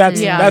 Like Yeah. that's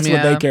Yeah. what they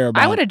Yeah. care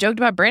about. I would have joked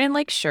about Brandon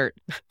Lake's shirt.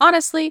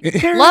 Honestly,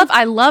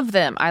 I love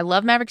them. I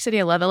love Maverick City.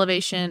 I love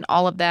Elevation.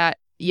 All of that.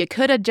 You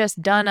could have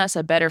just done us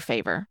a better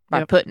favor by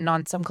Yep. putting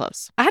on some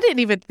clothes. I didn't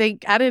even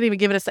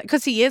give it a second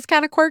because he is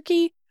kind of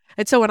quirky.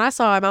 And so when I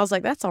saw him, I was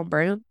like, that's on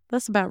brand.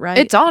 That's about right.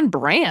 It's on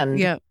brand.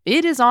 Yeah.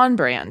 It is on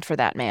brand for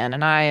that man,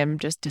 and I am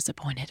just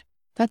disappointed.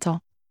 That's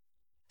all.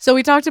 So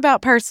we talked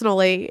about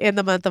personally in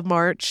the month of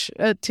March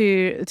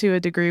to a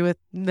degree with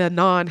the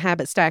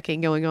non-habit stacking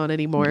going on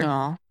anymore.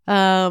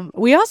 Aw.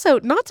 We also,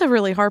 not to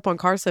really harp on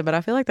Carson, but I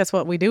feel like that's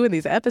what we do in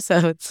these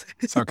episodes.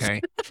 It's okay.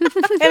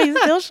 And he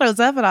still shows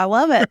up and I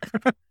love it.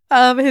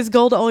 His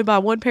goal to only buy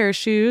one pair of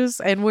shoes,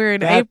 and we're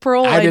in That-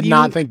 April. I and did you-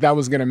 not think that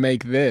was going to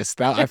make this.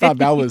 I thought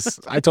that was,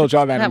 I told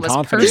y'all that, That in was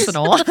confidence.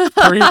 personal.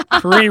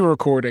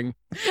 Pre-recording.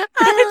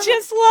 I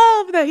just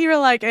love that you were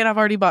like, and I've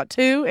already bought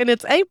two, and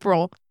it's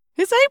April.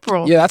 It's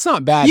April. Yeah, that's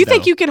not bad. You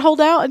think though. you can hold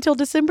out until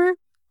December?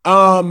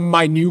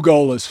 My new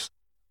goal is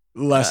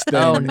less than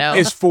Oh, no.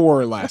 is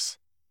 4 or less.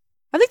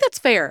 I think that's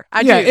fair.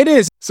 I Yeah, do. it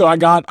is. So I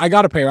got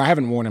a pair. I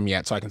haven't worn them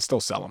yet, so I can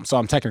still sell them. So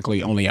I'm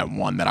technically only at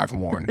one that I've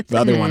worn. The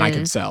other one I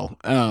can sell.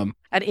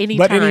 At any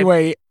But time.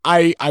 anyway,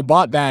 I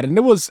bought that, and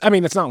it was, I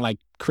mean, it's not like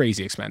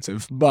crazy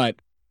expensive, but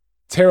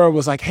Tara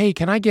was like, hey,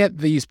 can I get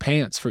these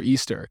pants for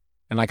Easter?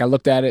 And like I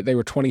looked at it, they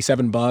were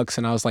 $27,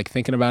 and I was like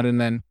thinking about it, and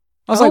then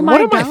I was Oh like, my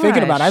what am I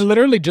thinking about? I gosh.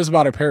 literally just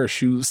bought a pair of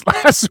shoes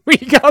last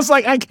week. I was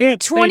like, I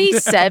can't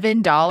think that.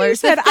 $27. He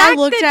said, The I fact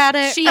looked that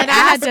at it, She and I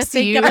had to asks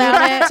think you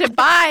about it. to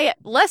buy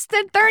less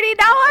than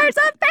 $30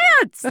 of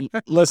pants.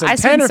 Listen, I 10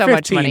 spend or so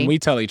much 15, money. we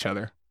tell each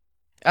other,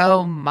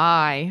 Oh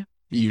my.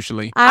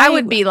 usually. I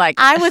would be like,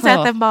 I was at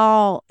oh. the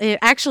mall.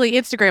 Actually,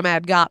 Instagram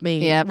ad got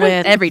me. Yeah,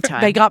 with, every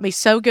time. They got me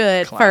so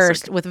good Classic.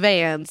 first with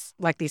Vans,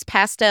 like these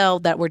pastel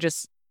that were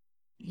just,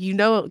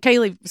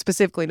 Kaylee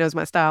specifically knows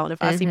my style. And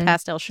if I see Mhm.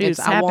 pastel shoes,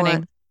 It's I want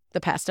happening.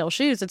 the pastel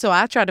shoes. And so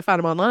I tried to find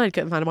them online,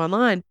 couldn't find them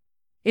online.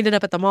 Ended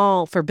up at the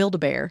mall for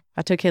Build-A-Bear.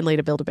 I took Henley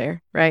to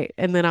Build-A-Bear, right?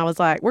 And then I was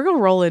like, we're going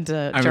to roll into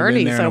been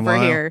Journeys there in a over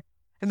while. here.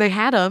 And they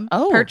had them,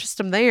 Oh. purchased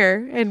them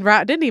there. And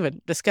Ryan didn't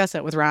even discuss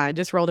it with Ryan,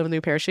 just rolled him a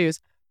new pair of shoes.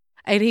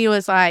 And he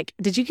was like,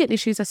 did you get any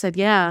shoes? I said,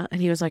 yeah. And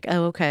he was like,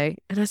 oh, okay.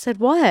 And I said,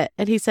 what?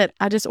 And he said,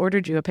 I just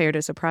ordered you a pair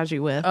to surprise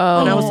you with.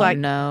 Oh, and I was like,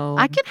 no.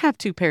 I can have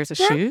 2 pairs of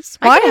Yeah, shoes.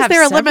 I Why can is have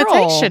there a several.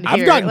 limitation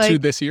here? I've gotten Like, 2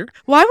 this year.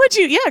 why would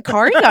you? Yeah,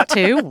 Kari got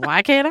 2.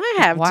 Why can't I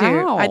have 2?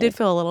 Wow. I did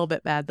feel a little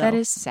bit bad, though. That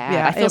is sad.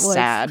 Yeah, I feel it was.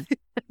 sad.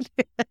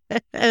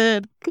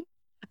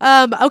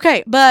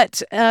 Okay,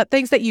 but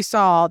things that you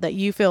saw that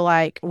you feel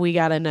like we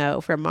got to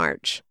know from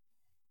March.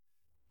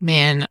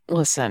 Man,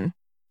 listen.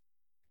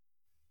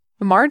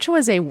 March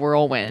was a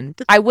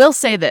whirlwind. I will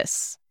say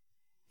this.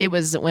 It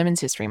was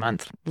Women's History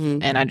Month,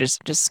 and I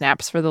just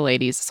snaps for the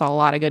ladies. Saw a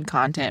lot of good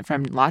content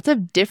from lots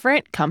of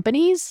different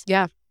companies.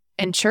 Yeah.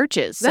 And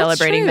churches That's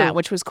celebrating true. that,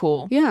 which was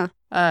cool. Yeah.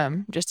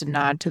 Just a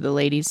nod to the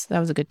ladies. That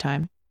was a good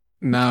time.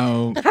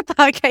 No. I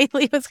thought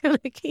Kaylee was going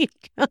to keep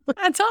going.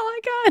 That's all I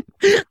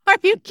got. Are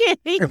you kidding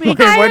me? Wait,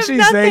 what'd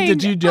she say?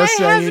 Did you just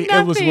say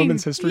it was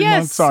Women's History Month?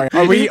 Yes. Sorry.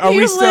 Are we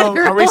You still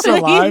literally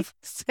live?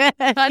 Said,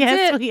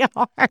 yes, it. we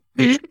are.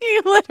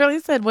 You literally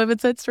said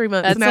Women's History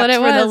Month. That's Snaps what it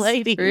for was. the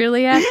ladies.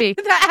 Really happy.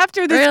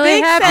 After this really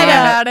big happy setup,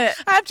 about it.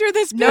 after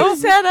this big Nope.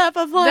 setup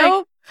of like,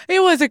 Nope.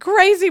 it was a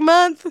crazy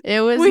month.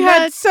 It was We had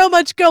nuts. so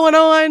much going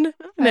on,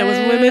 and it was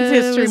Women's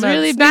It History was Month.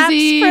 really Snaps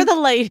busy. for the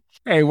ladies.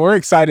 Hey, we're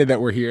excited that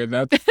we're here.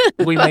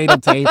 We made a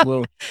tape.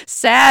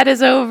 Sad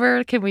is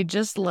over. Can we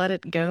just let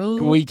it go?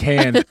 We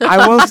can.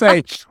 I will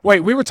say, wait,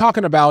 we were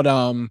talking about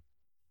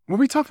were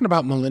we talking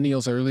about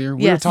millennials earlier?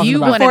 We were Yes, talking you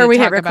about wanted Before to we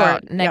talk hit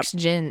about record. next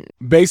gen.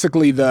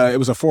 basically it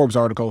was a Forbes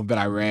article that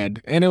I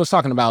read, and it was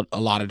talking about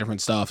a lot of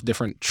different stuff,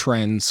 different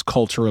trends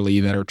culturally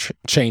that are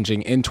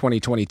changing in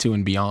 2022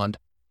 and beyond.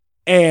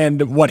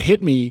 And what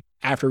hit me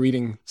after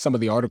reading some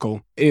of the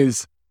article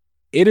is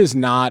it is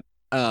not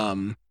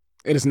the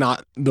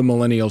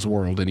millennials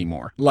world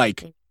anymore.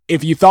 Like,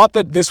 if you thought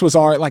that this was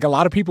like a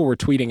lot of people were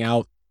tweeting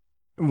out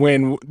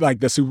when like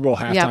the Super Bowl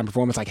halftime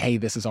performance, like, hey,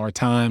 this is our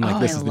time. Like, Oh,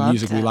 this I is the love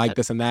music we that. like,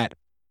 this and that.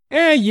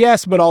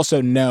 Yes, but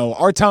also no.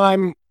 Our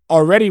time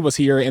already was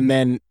here and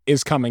then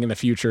is coming in the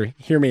future.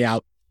 Hear me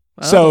out.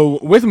 Oh. So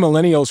with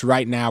millennials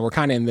right now, we're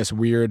kind of in this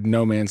weird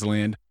no man's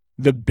land.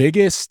 The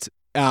biggest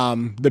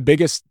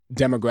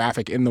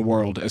demographic in the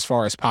world as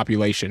far as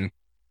population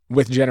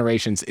with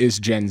generations is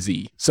Gen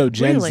Z. So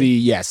Gen Really? Z,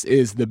 yes,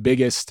 is the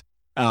biggest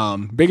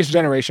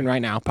generation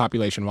right now,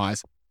 population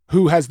wise.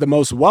 Who has the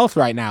most wealth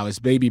right now is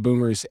baby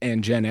boomers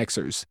and Gen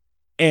Xers.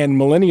 And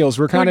millennials,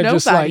 we're kind of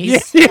just like,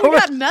 nobodies. yeah, We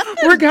got nothing.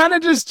 we're kind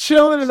of just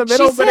chilling in the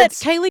middle, She but said,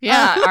 it's Kaylee.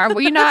 Yeah, are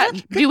we not?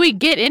 Do we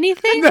get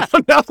anything? no,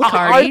 our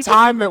Cardi.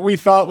 time that we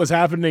thought was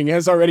happening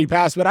has already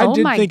passed. But I Oh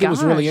did my think it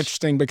was really gosh.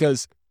 interesting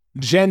because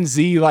Gen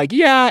Z, like,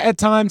 yeah, at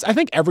times, I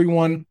think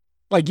everyone,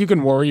 like, you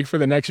can worry for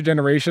the next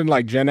generation.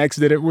 Like, Gen X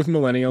did it with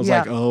millennials. Yeah.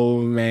 Like,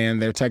 oh, man,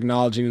 their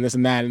technology and this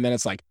and that. And then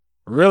it's like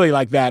really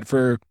like that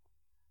for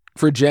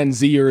Gen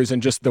Zers,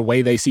 and just the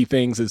way they see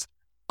things is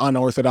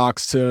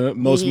unorthodox to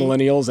most Mhm.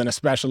 millennials and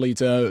especially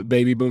to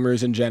baby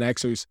boomers and Gen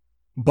Xers.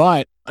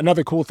 But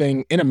another cool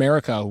thing in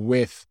America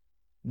with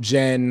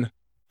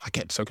I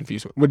get so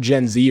confused with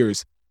Gen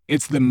Zers,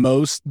 it's the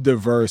most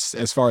diverse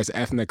as far as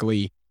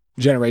ethnically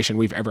generation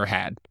we've ever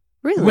had.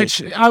 Really?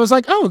 Which I was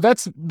like, oh,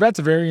 that's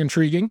very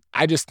intriguing.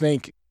 I just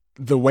think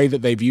the way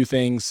that they view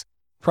things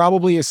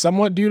probably is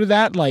somewhat due to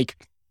that, like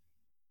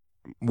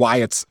why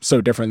it's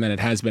so different than it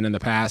has been in the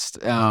past.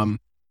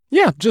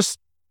 Yeah, just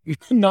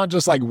not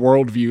just like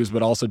worldviews,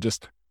 but also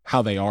just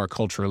how they are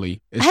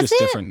culturally. It's Has just it-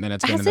 different than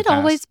it's been in Has the it past.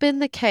 always been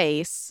the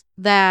case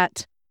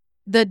that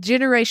the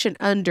generation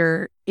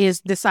under is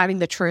deciding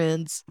the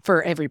trends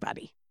for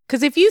everybody?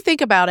 Because if you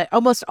think about it,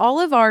 almost all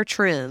of our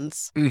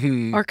trends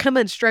Mhm. are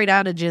coming straight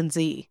out of Gen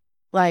Z.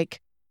 Like,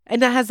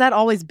 and has that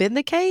always been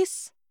the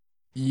case?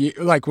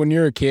 Like when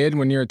you're a kid,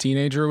 when you're a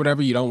teenager or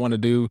whatever, you don't want to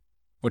do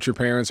what your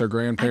parents or I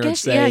grandparents guess,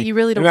 say. yeah, you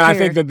really don't And then care. I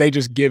think that they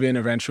just give in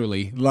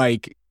eventually.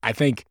 Like,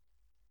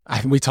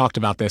 we talked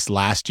about this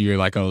last year,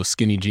 like, oh,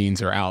 skinny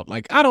jeans are out.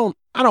 Like, I don't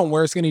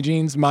wear skinny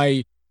jeans.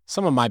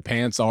 Some of my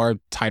pants are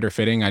tighter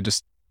fitting. I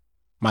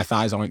my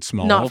thighs aren't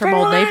small. Not from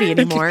Old Navy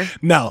anymore.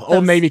 No,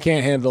 Old Navy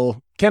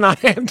cannot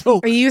handle.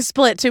 Are you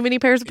split too many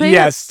pairs of pants?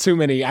 Yes, too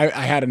many. I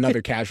had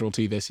another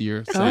casualty this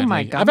year. Oh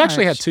my sadly. I've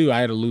actually had gosh. 2. I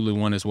had a Lulu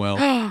one as well.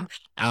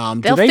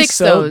 Do They'll they fix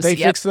sew- those. They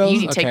Yep. fix those. You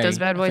can take Okay. those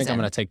bad I boys think I'm in.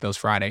 gonna take those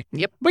Friday.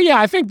 Yep. But yeah,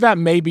 I think that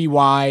may be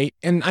why.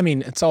 And I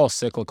mean, it's all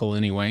cyclical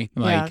anyway.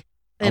 Yeah. Like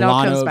It a all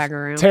lot comes of back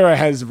around. Tara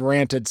has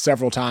ranted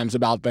several times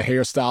about the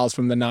hairstyles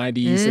from the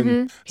 90s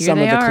and Here some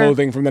of they the are.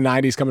 clothing from the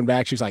 90s coming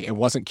back. She's like, it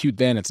wasn't cute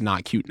then. It's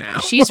not cute now.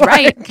 She's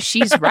right.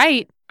 She's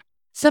right.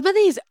 Some of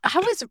these, I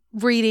was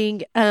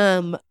reading,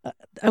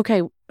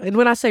 okay, and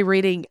when I say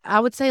reading, I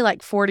would say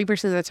like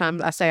 40% of the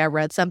time I say I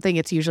read something,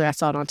 it's usually I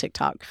saw it on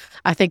TikTok.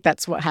 I think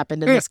that's what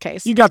happened in this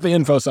case. You got the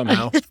info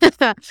somehow.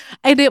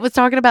 And it was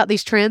talking about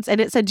these trends,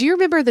 and it said, do you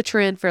remember the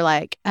trend for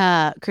like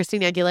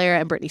Christina Aguilera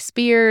and Britney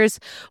Spears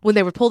when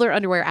they would pull their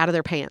underwear out of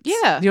their pants?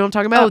 Yeah. You know what I'm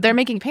talking about? Oh, they're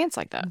making pants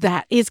like that.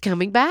 That is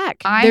coming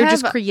back. I They're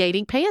just have-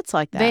 creating pants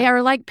like that. They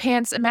are like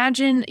pants.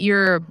 Imagine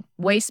your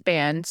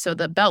waistband, so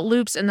the belt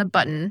loops and the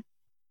button,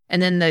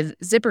 and then the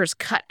zippers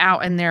cut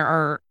out, and there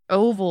are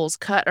ovals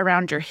cut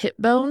around your hip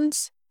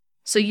bones.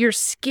 So your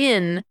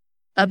skin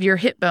of your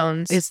hip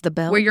bones, Is the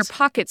belt. where your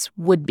pockets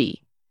would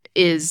be,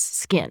 is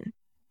skin.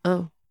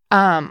 Oh.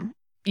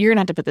 You're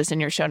gonna have to put this in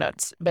your show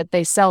notes, but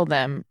they sell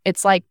them.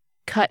 It's like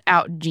cut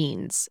out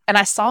jeans, and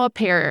I saw a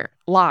pair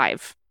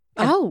live.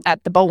 Oh.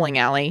 At the bowling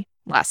alley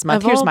last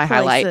month. Of Here's all my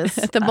highlight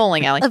places. at the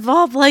bowling alley. Of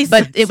all places.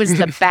 But it was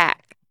the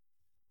back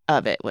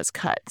of it was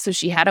cut. So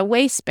she had a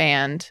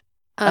waistband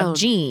Oh, of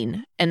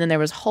jean, and then there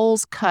was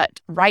holes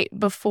cut right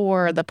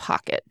before the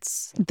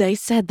pockets, they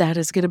said that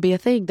is going to be a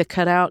thing, the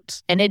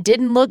cutout. and it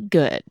didn't look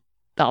good.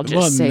 I'll just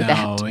Well, say no, that.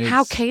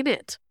 How it's- can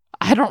it?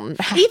 I don't.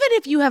 Even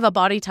if you have a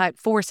body type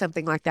for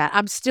something like that,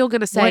 I'm still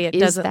going to say What it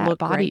is doesn't that look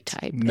body great.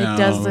 type? No. It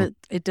doesn't.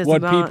 It does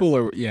What not. people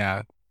are,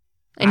 yeah.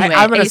 Anyway,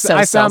 I'm gonna ASOS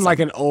I sound sells like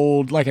them. an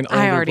older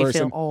I already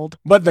person. feel old.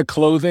 But the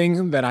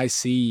clothing that I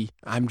see,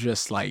 I'm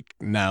just like,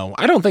 no.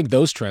 I don't think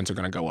those trends are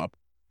going to go up.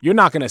 You're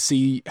not going to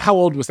see, how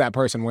old was that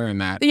person wearing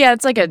that? Yeah,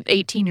 it's like an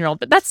 18-year-old,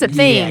 but that's the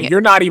thing. Yeah,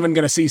 you're not even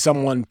going to see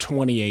someone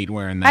 28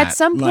 wearing that. At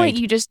some point,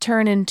 you just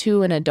turn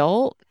into an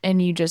adult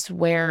and you just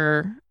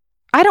wear.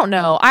 I don't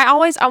know. I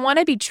want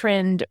to be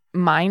trend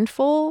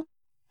mindful,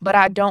 but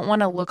I don't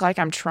want to look like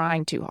I'm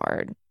trying too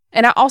hard.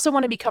 And I also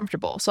want to be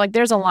comfortable. So, like,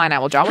 there's a line I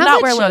will draw. I will How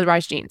not wear much-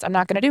 low-rise jeans. I'm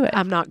not going to do it.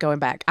 I'm not going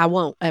back. I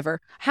won't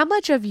ever. How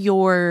much of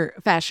your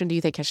fashion do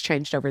you think has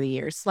changed over the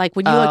years? Like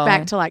when you look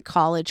back to like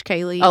college,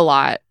 Kaylee, a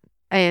lot.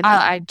 and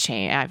I've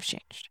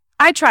changed.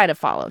 I try to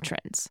follow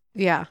trends.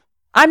 yeah,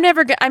 I'm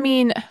never. I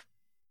mean,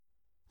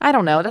 I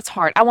don't know. That's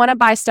hard. I want to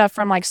buy stuff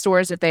from like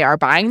stores that they are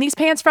buying these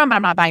pants from, but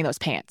I'm not buying those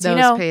pants. those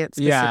you know? pants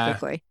Yeah.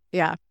 specifically.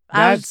 Yeah,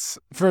 I was- That's,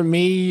 for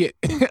me,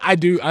 I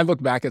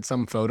look back at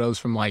some photos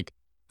from like,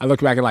 I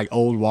look back at like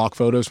old walk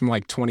photos from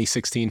like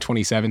 2016,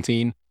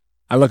 2017.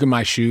 I look at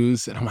my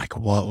shoes and I'm like,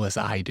 what was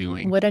I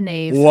doing? What a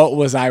knave. What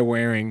was I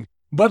wearing?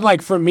 But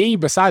like for me,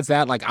 besides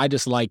that, like I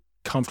just like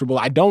comfortable.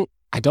 I don't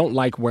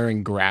like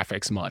wearing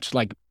graphics much.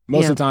 Like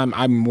most of the time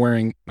I'm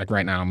wearing, like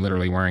right now, I'm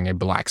literally wearing a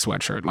black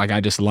sweatshirt.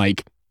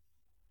 Like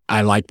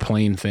I like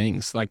plain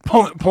things, like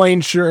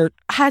plain shirt,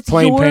 has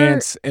plain your-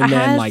 pants, and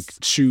then has like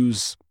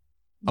shoes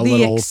a the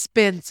little.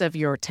 expense of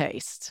your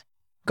taste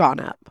gone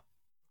up.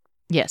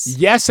 Yes.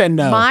 Yes and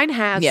no. Mine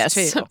has Yes.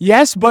 too.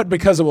 Yes, but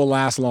because it will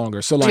last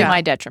longer. So To like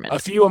my detriment. a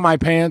few of my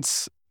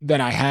pants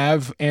that I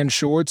have and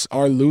shorts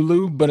are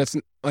Lulu, but it's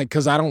like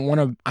because I don't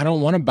want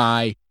to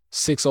buy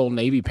 6 Old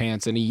Navy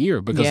pants in a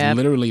year because Yep.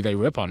 literally they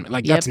rip on me.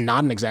 Like Yep. that's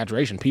not an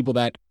exaggeration. People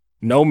that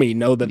know me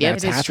know that Yep,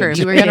 that's It is happened.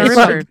 true. You were It gonna is.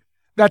 remember.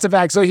 That's a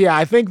fact. So yeah,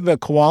 I think the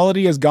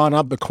quality has gone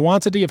up. The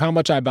quantity of how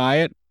much I buy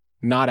it,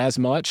 not as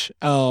much.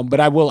 But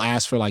I will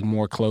ask for like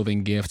more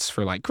clothing gifts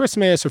for like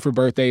Christmas or for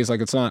birthdays.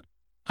 Like it's not.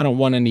 I don't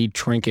want any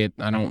trinket.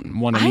 I don't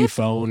want a new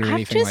phone or I've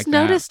anything just like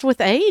noticed with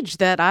age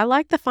that I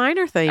like the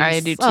finer things. I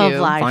do Of too.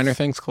 life. that. Finer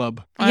Things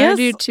Club. I Yes,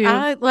 do too.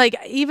 I like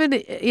even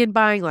in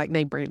buying like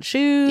name brand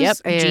shoes. Yep,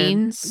 and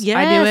jeans. Yes,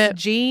 I do it.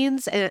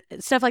 jeans and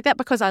stuff like that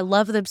because I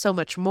love them so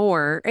much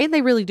more, and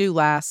they really do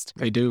last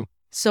They do.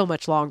 so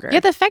much longer. Yeah,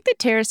 the fact that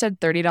Tara said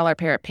 $30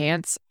 pair of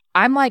pants,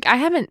 I'm like, I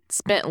haven't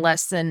spent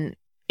less than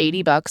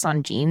 $80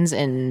 on jeans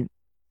in.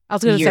 I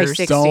was going to say years.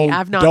 60.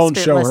 I've not don't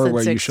spent show less her than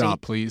where 60. you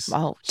shop, please.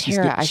 Oh, She's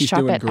Tara, do- I she's shop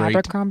doing at great.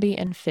 Abercrombie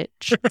and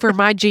Fitch. For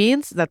my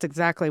jeans, that's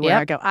exactly where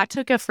Yep. I go. I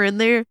took a friend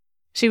there.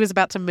 She was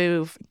about to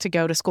move to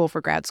go to school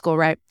for grad school,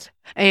 right?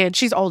 And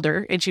she's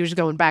older and she was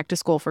going back to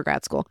school for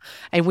grad school.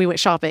 And we went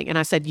shopping and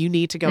I said, you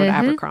need to go to Mhm,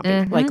 Abercrombie.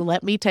 mhm. Like,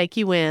 let me take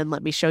you in.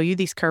 Let me show you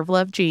these Curve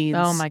Love jeans.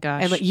 Oh my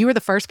gosh. And like, you were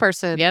the first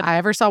person Yep. I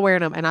ever saw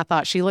wearing them. And I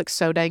thought she looks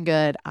so dang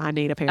good. I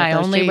need a pair of I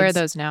those only wear jeans.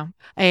 those now.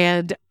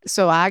 And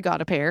so I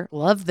got a pair.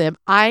 Love them.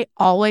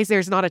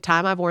 There's not a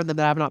time I've worn them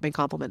that I've not been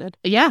complimented.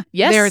 Yeah.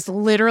 Yes. There's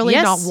literally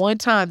Yes. not one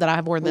time that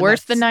I've worn them.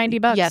 Worth the that's-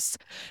 $90. Yes.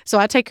 So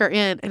I take her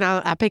in and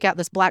I pick out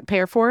this black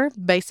pair for her.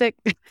 Basic.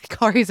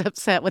 Kari's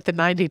upset with the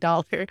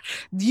 $90.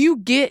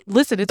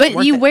 Listen, it's But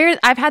worth you it. wear.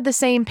 I've had the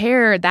same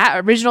pair,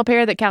 that original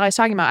pair that Callie's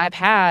talking about. I've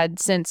had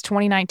since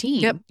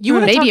 2019. Yep. You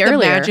want to talk maybe the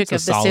earlier. magic It's a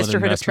of the solid Sisterhood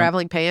of investment.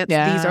 Traveling Pants.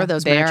 Yeah, These are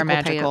those they are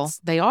magical magical.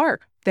 pants. They are.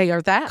 They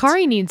are that.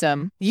 Kari needs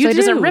them. You so he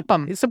doesn't do. rip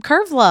them. Some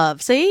curve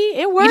love. See,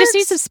 it works. You just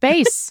need some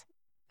space.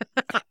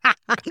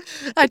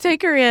 I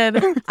take her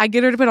in. I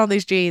get her to put on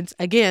these jeans.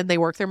 Again, they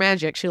work their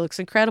magic. She looks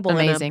incredible in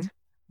them. Amazing.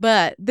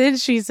 But then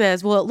she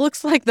says, well, it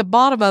looks like the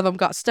bottom of them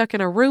got stuck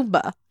in a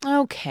Roomba.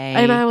 Okay.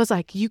 And I was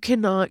like, you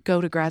cannot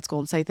go to grad school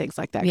and say things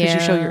like that because you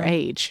show your Yeah.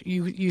 age.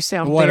 You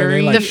sound What, are they,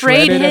 very... like, The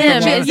frayed shredded at the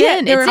hem bottom? is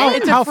in. they're-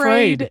 It's in. How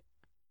frayed. frayed?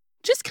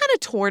 Just kind of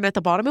torn at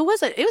the bottom. It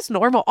was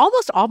normal.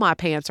 Almost all my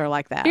pants are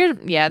like that. There's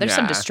some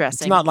Yeah,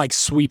 distressing. It's not like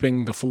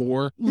sweeping the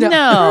floor.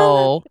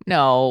 No.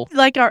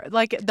 like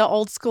the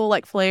old school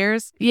like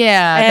flares.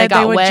 Yeah, And they they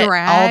got would wet all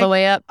drag. the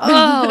way up.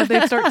 Oh,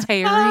 they start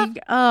tearing.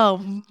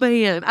 Oh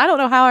man, I don't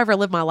know how I ever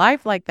lived my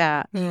life like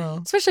that.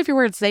 Especially if you're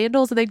wearing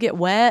sandals and they'd get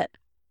wet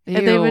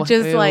and they would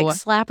just like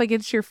slap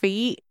against your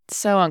feet.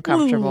 so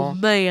uncomfortable.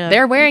 Ooh, man,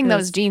 They're wearing It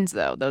those is. jeans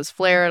though. Those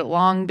flared,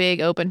 long, big,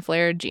 open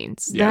flared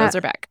jeans. Yeah. Those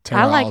are back.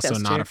 Tara like also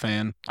those not too. a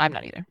fan. I'm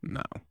not either.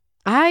 No.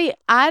 I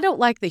don't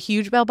like the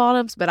huge bell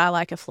bottoms, but I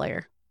like a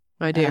flare.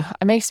 I do.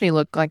 It makes me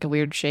look like a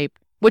weird shape,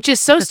 which is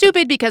so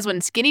stupid because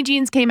when skinny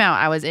jeans came out,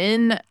 I was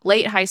in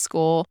late high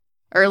school,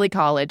 early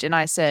college, and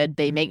I said,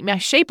 they make my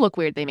shape look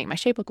weird. They make my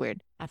shape look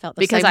weird. I felt the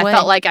Because same I way.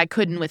 felt like I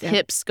couldn't with Yep.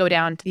 hips go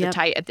down to the Yep.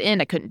 tight at the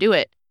end. I couldn't do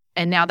it.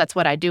 And now that's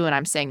what I do. And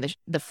I'm saying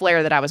the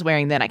flare that I was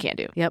wearing then I can't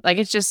do. Yep. Like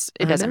it's just,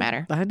 it I doesn't know.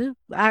 matter. I know.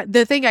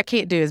 The thing I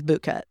can't do is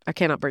boot cut. I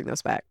cannot bring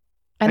those back.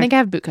 I think I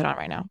have boot cut on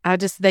right now. I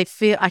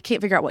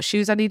can't figure out what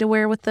shoes I need to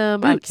wear with them.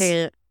 Boots. I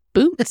can't.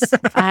 Boots.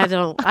 I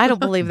don't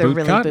believe they're Boot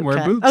really cut? boot Wear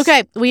cut. boots.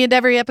 Okay, we end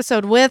every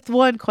episode with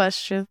one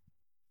question.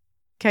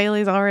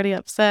 Kaylee's already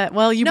upset.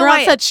 Well, you No,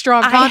 brought such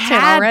strong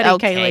content already,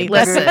 okay, Kaylee.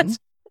 listen.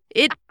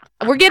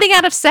 We're getting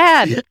out of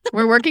sad.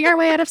 We're working our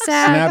way out of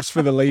sad. Snaps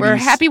for the ladies. We're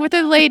happy with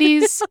the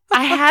ladies.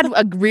 I had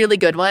a really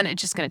good one.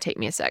 It's just going to take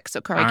me a sec.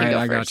 So Kari All can right, go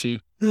I first. got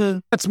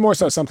you. That's more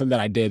so something that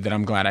I did that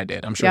I'm glad I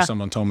did. I'm sure Yeah.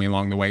 someone told me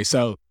along the way.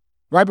 So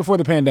right before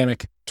the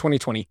pandemic,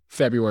 2020,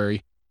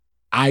 February,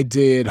 I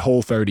did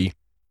Whole30.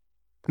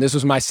 This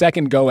was my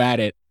second go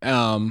at it.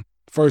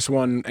 First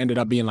one ended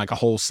up being like a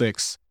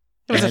Whole6.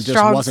 It was and a just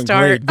strong wasn't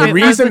start. great. The It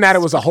reason was that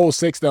it was a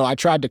Whole6, though, I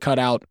tried to cut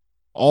out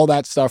all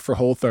that stuff for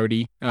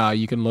Whole30.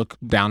 You can look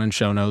down in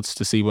show notes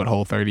to see what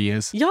Whole30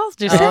 is. Y'all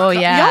just Oh,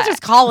 yeah. y'all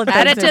just calling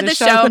Add things it to into the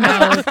show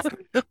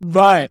notes.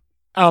 But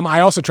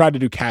I also tried to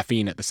do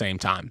caffeine at the same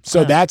time.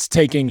 So that's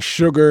taking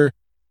sugar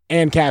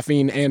and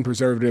caffeine and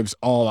preservatives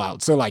all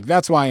out. So like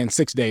that's why in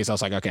 6 days I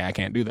was like, okay, I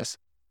can't do this.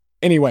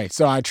 Anyway,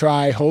 so I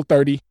tried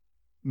Whole30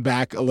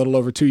 back a little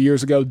over 2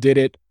 years ago, did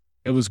it.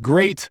 It was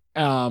great.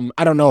 I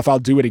don't know if I'll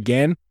do it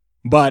again,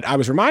 but I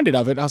was reminded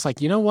of it. I was like,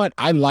 you know what?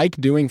 I like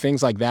doing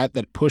things like that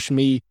push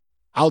me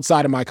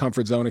outside of my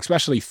comfort zone,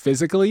 especially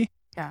physically,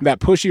 Yeah. that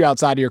push you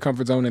outside of your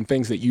comfort zone and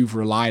things that you've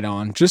relied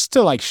on just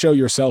to like show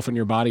yourself and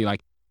your body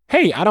like,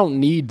 hey, I don't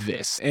need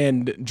this.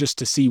 And just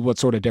to see what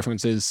sort of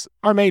differences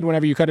are made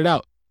whenever you cut it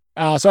out.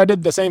 So I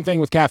did the same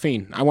thing with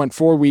caffeine. I went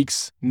 4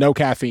 weeks, no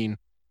caffeine,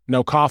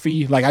 no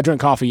coffee. Like I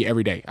drink coffee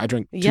every day. I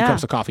drink 2 Yeah.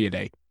 cups of coffee a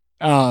day.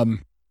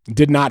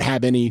 Did not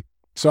have any.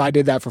 So I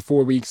did that for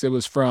 4 weeks. It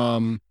was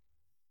from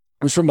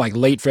like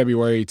late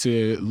February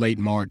to late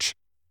March.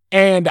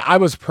 And I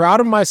was proud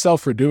of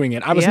myself for doing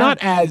it. I was Yeah. not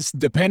as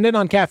dependent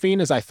on caffeine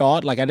as I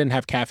thought. Like I didn't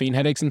have caffeine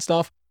headaches and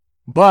stuff.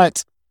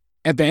 But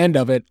at the end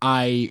of it,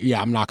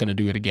 I'm not going to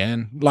do it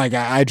again. Like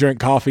I drink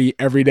coffee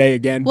every day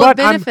again. What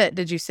but benefit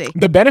did you see?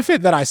 the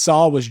benefit that I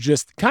saw was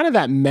just kind of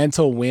that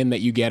mental win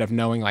that you get of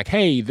knowing like,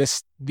 hey,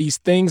 these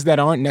things that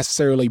aren't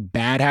necessarily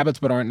bad habits,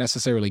 but aren't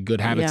necessarily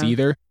good habits Yeah.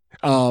 either.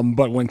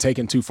 But when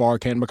taken too far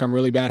can become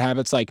really bad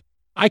habits. Like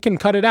I can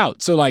cut it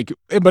out. So like,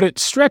 but it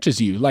stretches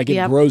you, like it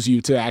Yep. grows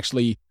you to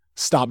actually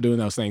stop doing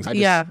those things. But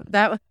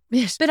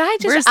Where's the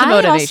I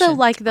motivation? also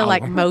like the Oh.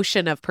 like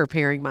motion of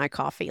preparing my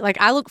coffee. Like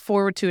I look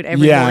forward to it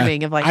every Yeah,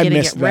 morning of like I getting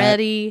miss it that.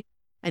 ready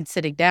and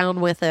sitting down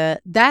with it.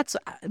 That's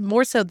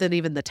more so than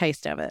even the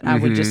taste of it. I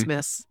would just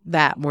miss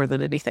that more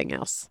than anything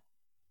else.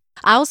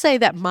 I'll say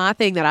that my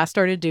thing that I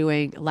started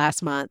doing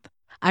last month,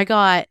 I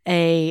got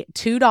a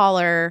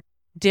 $2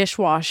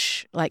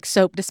 dishwash like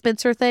soap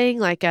dispenser thing.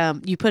 Like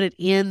you put it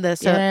in the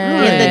soap,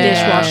 in the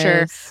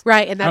dishwasher,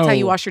 right? And that's how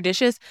you Oh. wash your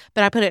dishes.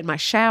 But I put it in my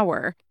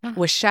shower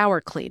with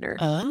shower cleaner.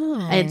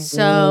 Oh. And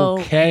so,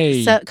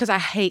 okay. because I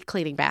hate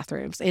cleaning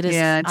bathrooms. It is,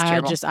 Yeah, it's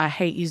terrible. I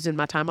hate using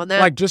my time on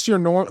that. like just your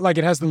like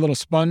it has the little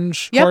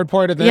sponge Yep. cord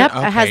part of that. Yep,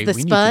 it has Okay, the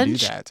we sponge. Need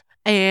to do that.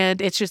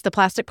 And it's just the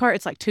plastic part.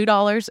 It's like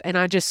 $2. And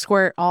I just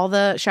squirt all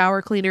the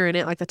shower cleaner in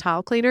it, like the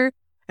tile cleaner.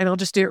 And I'll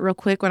just do it real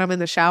quick when I'm in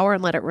the shower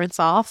and let it rinse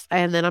off.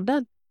 And then I'm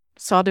done.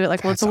 So I'll do it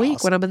like once a That's week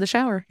awesome. when I'm in the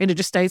shower. And it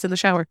just stays in the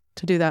shower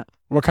to do that.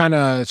 What kind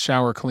of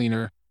shower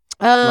cleaner?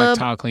 Like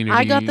tile cleaner?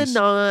 I do got you the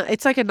use?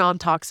 it's like a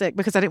non-toxic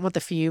because I didn't want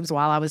the fumes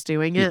while I was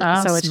doing it.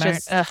 Oh, so it's smart.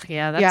 just Ugh,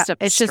 yeah, that's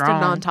it's just a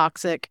strong.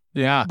 non-toxic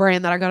Yeah.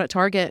 brand that I got at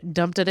Target.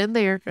 Dumped it in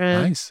there.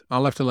 Nice.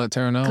 I'll have to let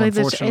Tara know. Clean the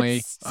Unfortunately,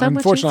 it's so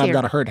much I've easier.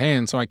 got a hurt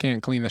hand, so I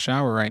can't clean the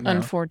shower right now.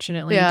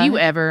 Unfortunately. Yeah. Do you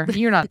ever?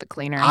 You're not the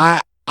cleaner.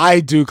 I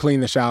do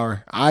clean the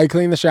shower. I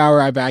clean the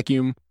shower. I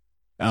vacuum.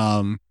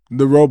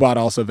 The robot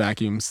also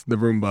vacuums the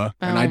Roomba,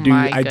 and Oh, I do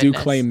my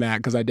goodness. claim that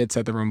because I did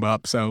set the Roomba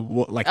up. So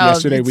Oh,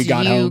 yesterday we it's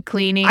got you home.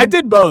 cleaning. I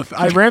did both.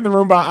 I ran the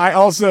Roomba. I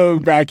also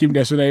vacuumed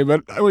yesterday,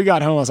 but we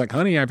got home. I was like,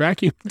 "Honey, I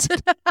vacuumed."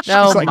 She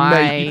Oh was like, "No,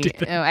 my! you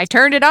didn't." Oh, I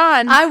turned it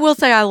on. I will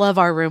say I love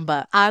our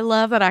Roomba. I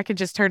love that I can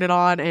just turn it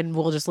on and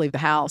we'll just leave the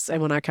house.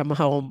 And when I come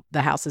home,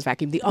 the house is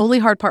vacuumed. The only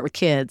hard part with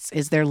kids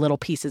is their little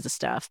pieces of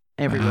stuff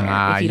everywhere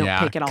if you don't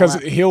pick it all because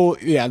up.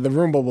 the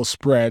Roomba will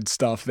spread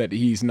stuff that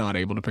he's not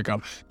able to pick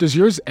up. Does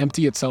yours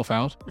empty itself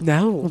out?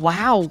 No,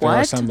 Wow, There are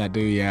what? some that do.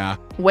 Yeah,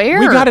 Where?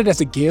 we got it as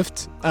a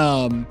gift.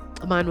 mine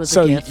was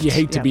So a gift. you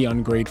hate to Yeah. be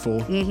ungrateful.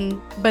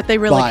 But they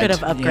really But, could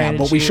have upgraded. yeah,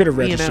 but we you, should have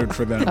you know. registered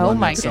for the Oh one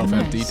my that's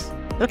self-emptied.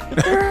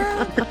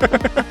 goodness.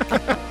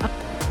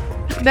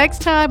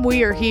 Next time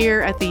we are here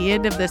at the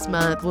end of this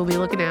month, we'll be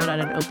looking out at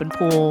an open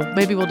pool.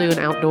 Maybe we'll do an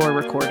outdoor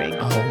recording.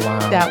 Oh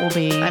wow! That will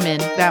be. I'm in.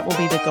 That will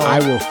be the goal. I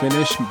will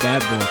finish that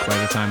book by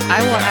the time we I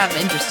do will that.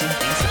 have interesting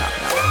things to talk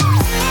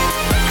about.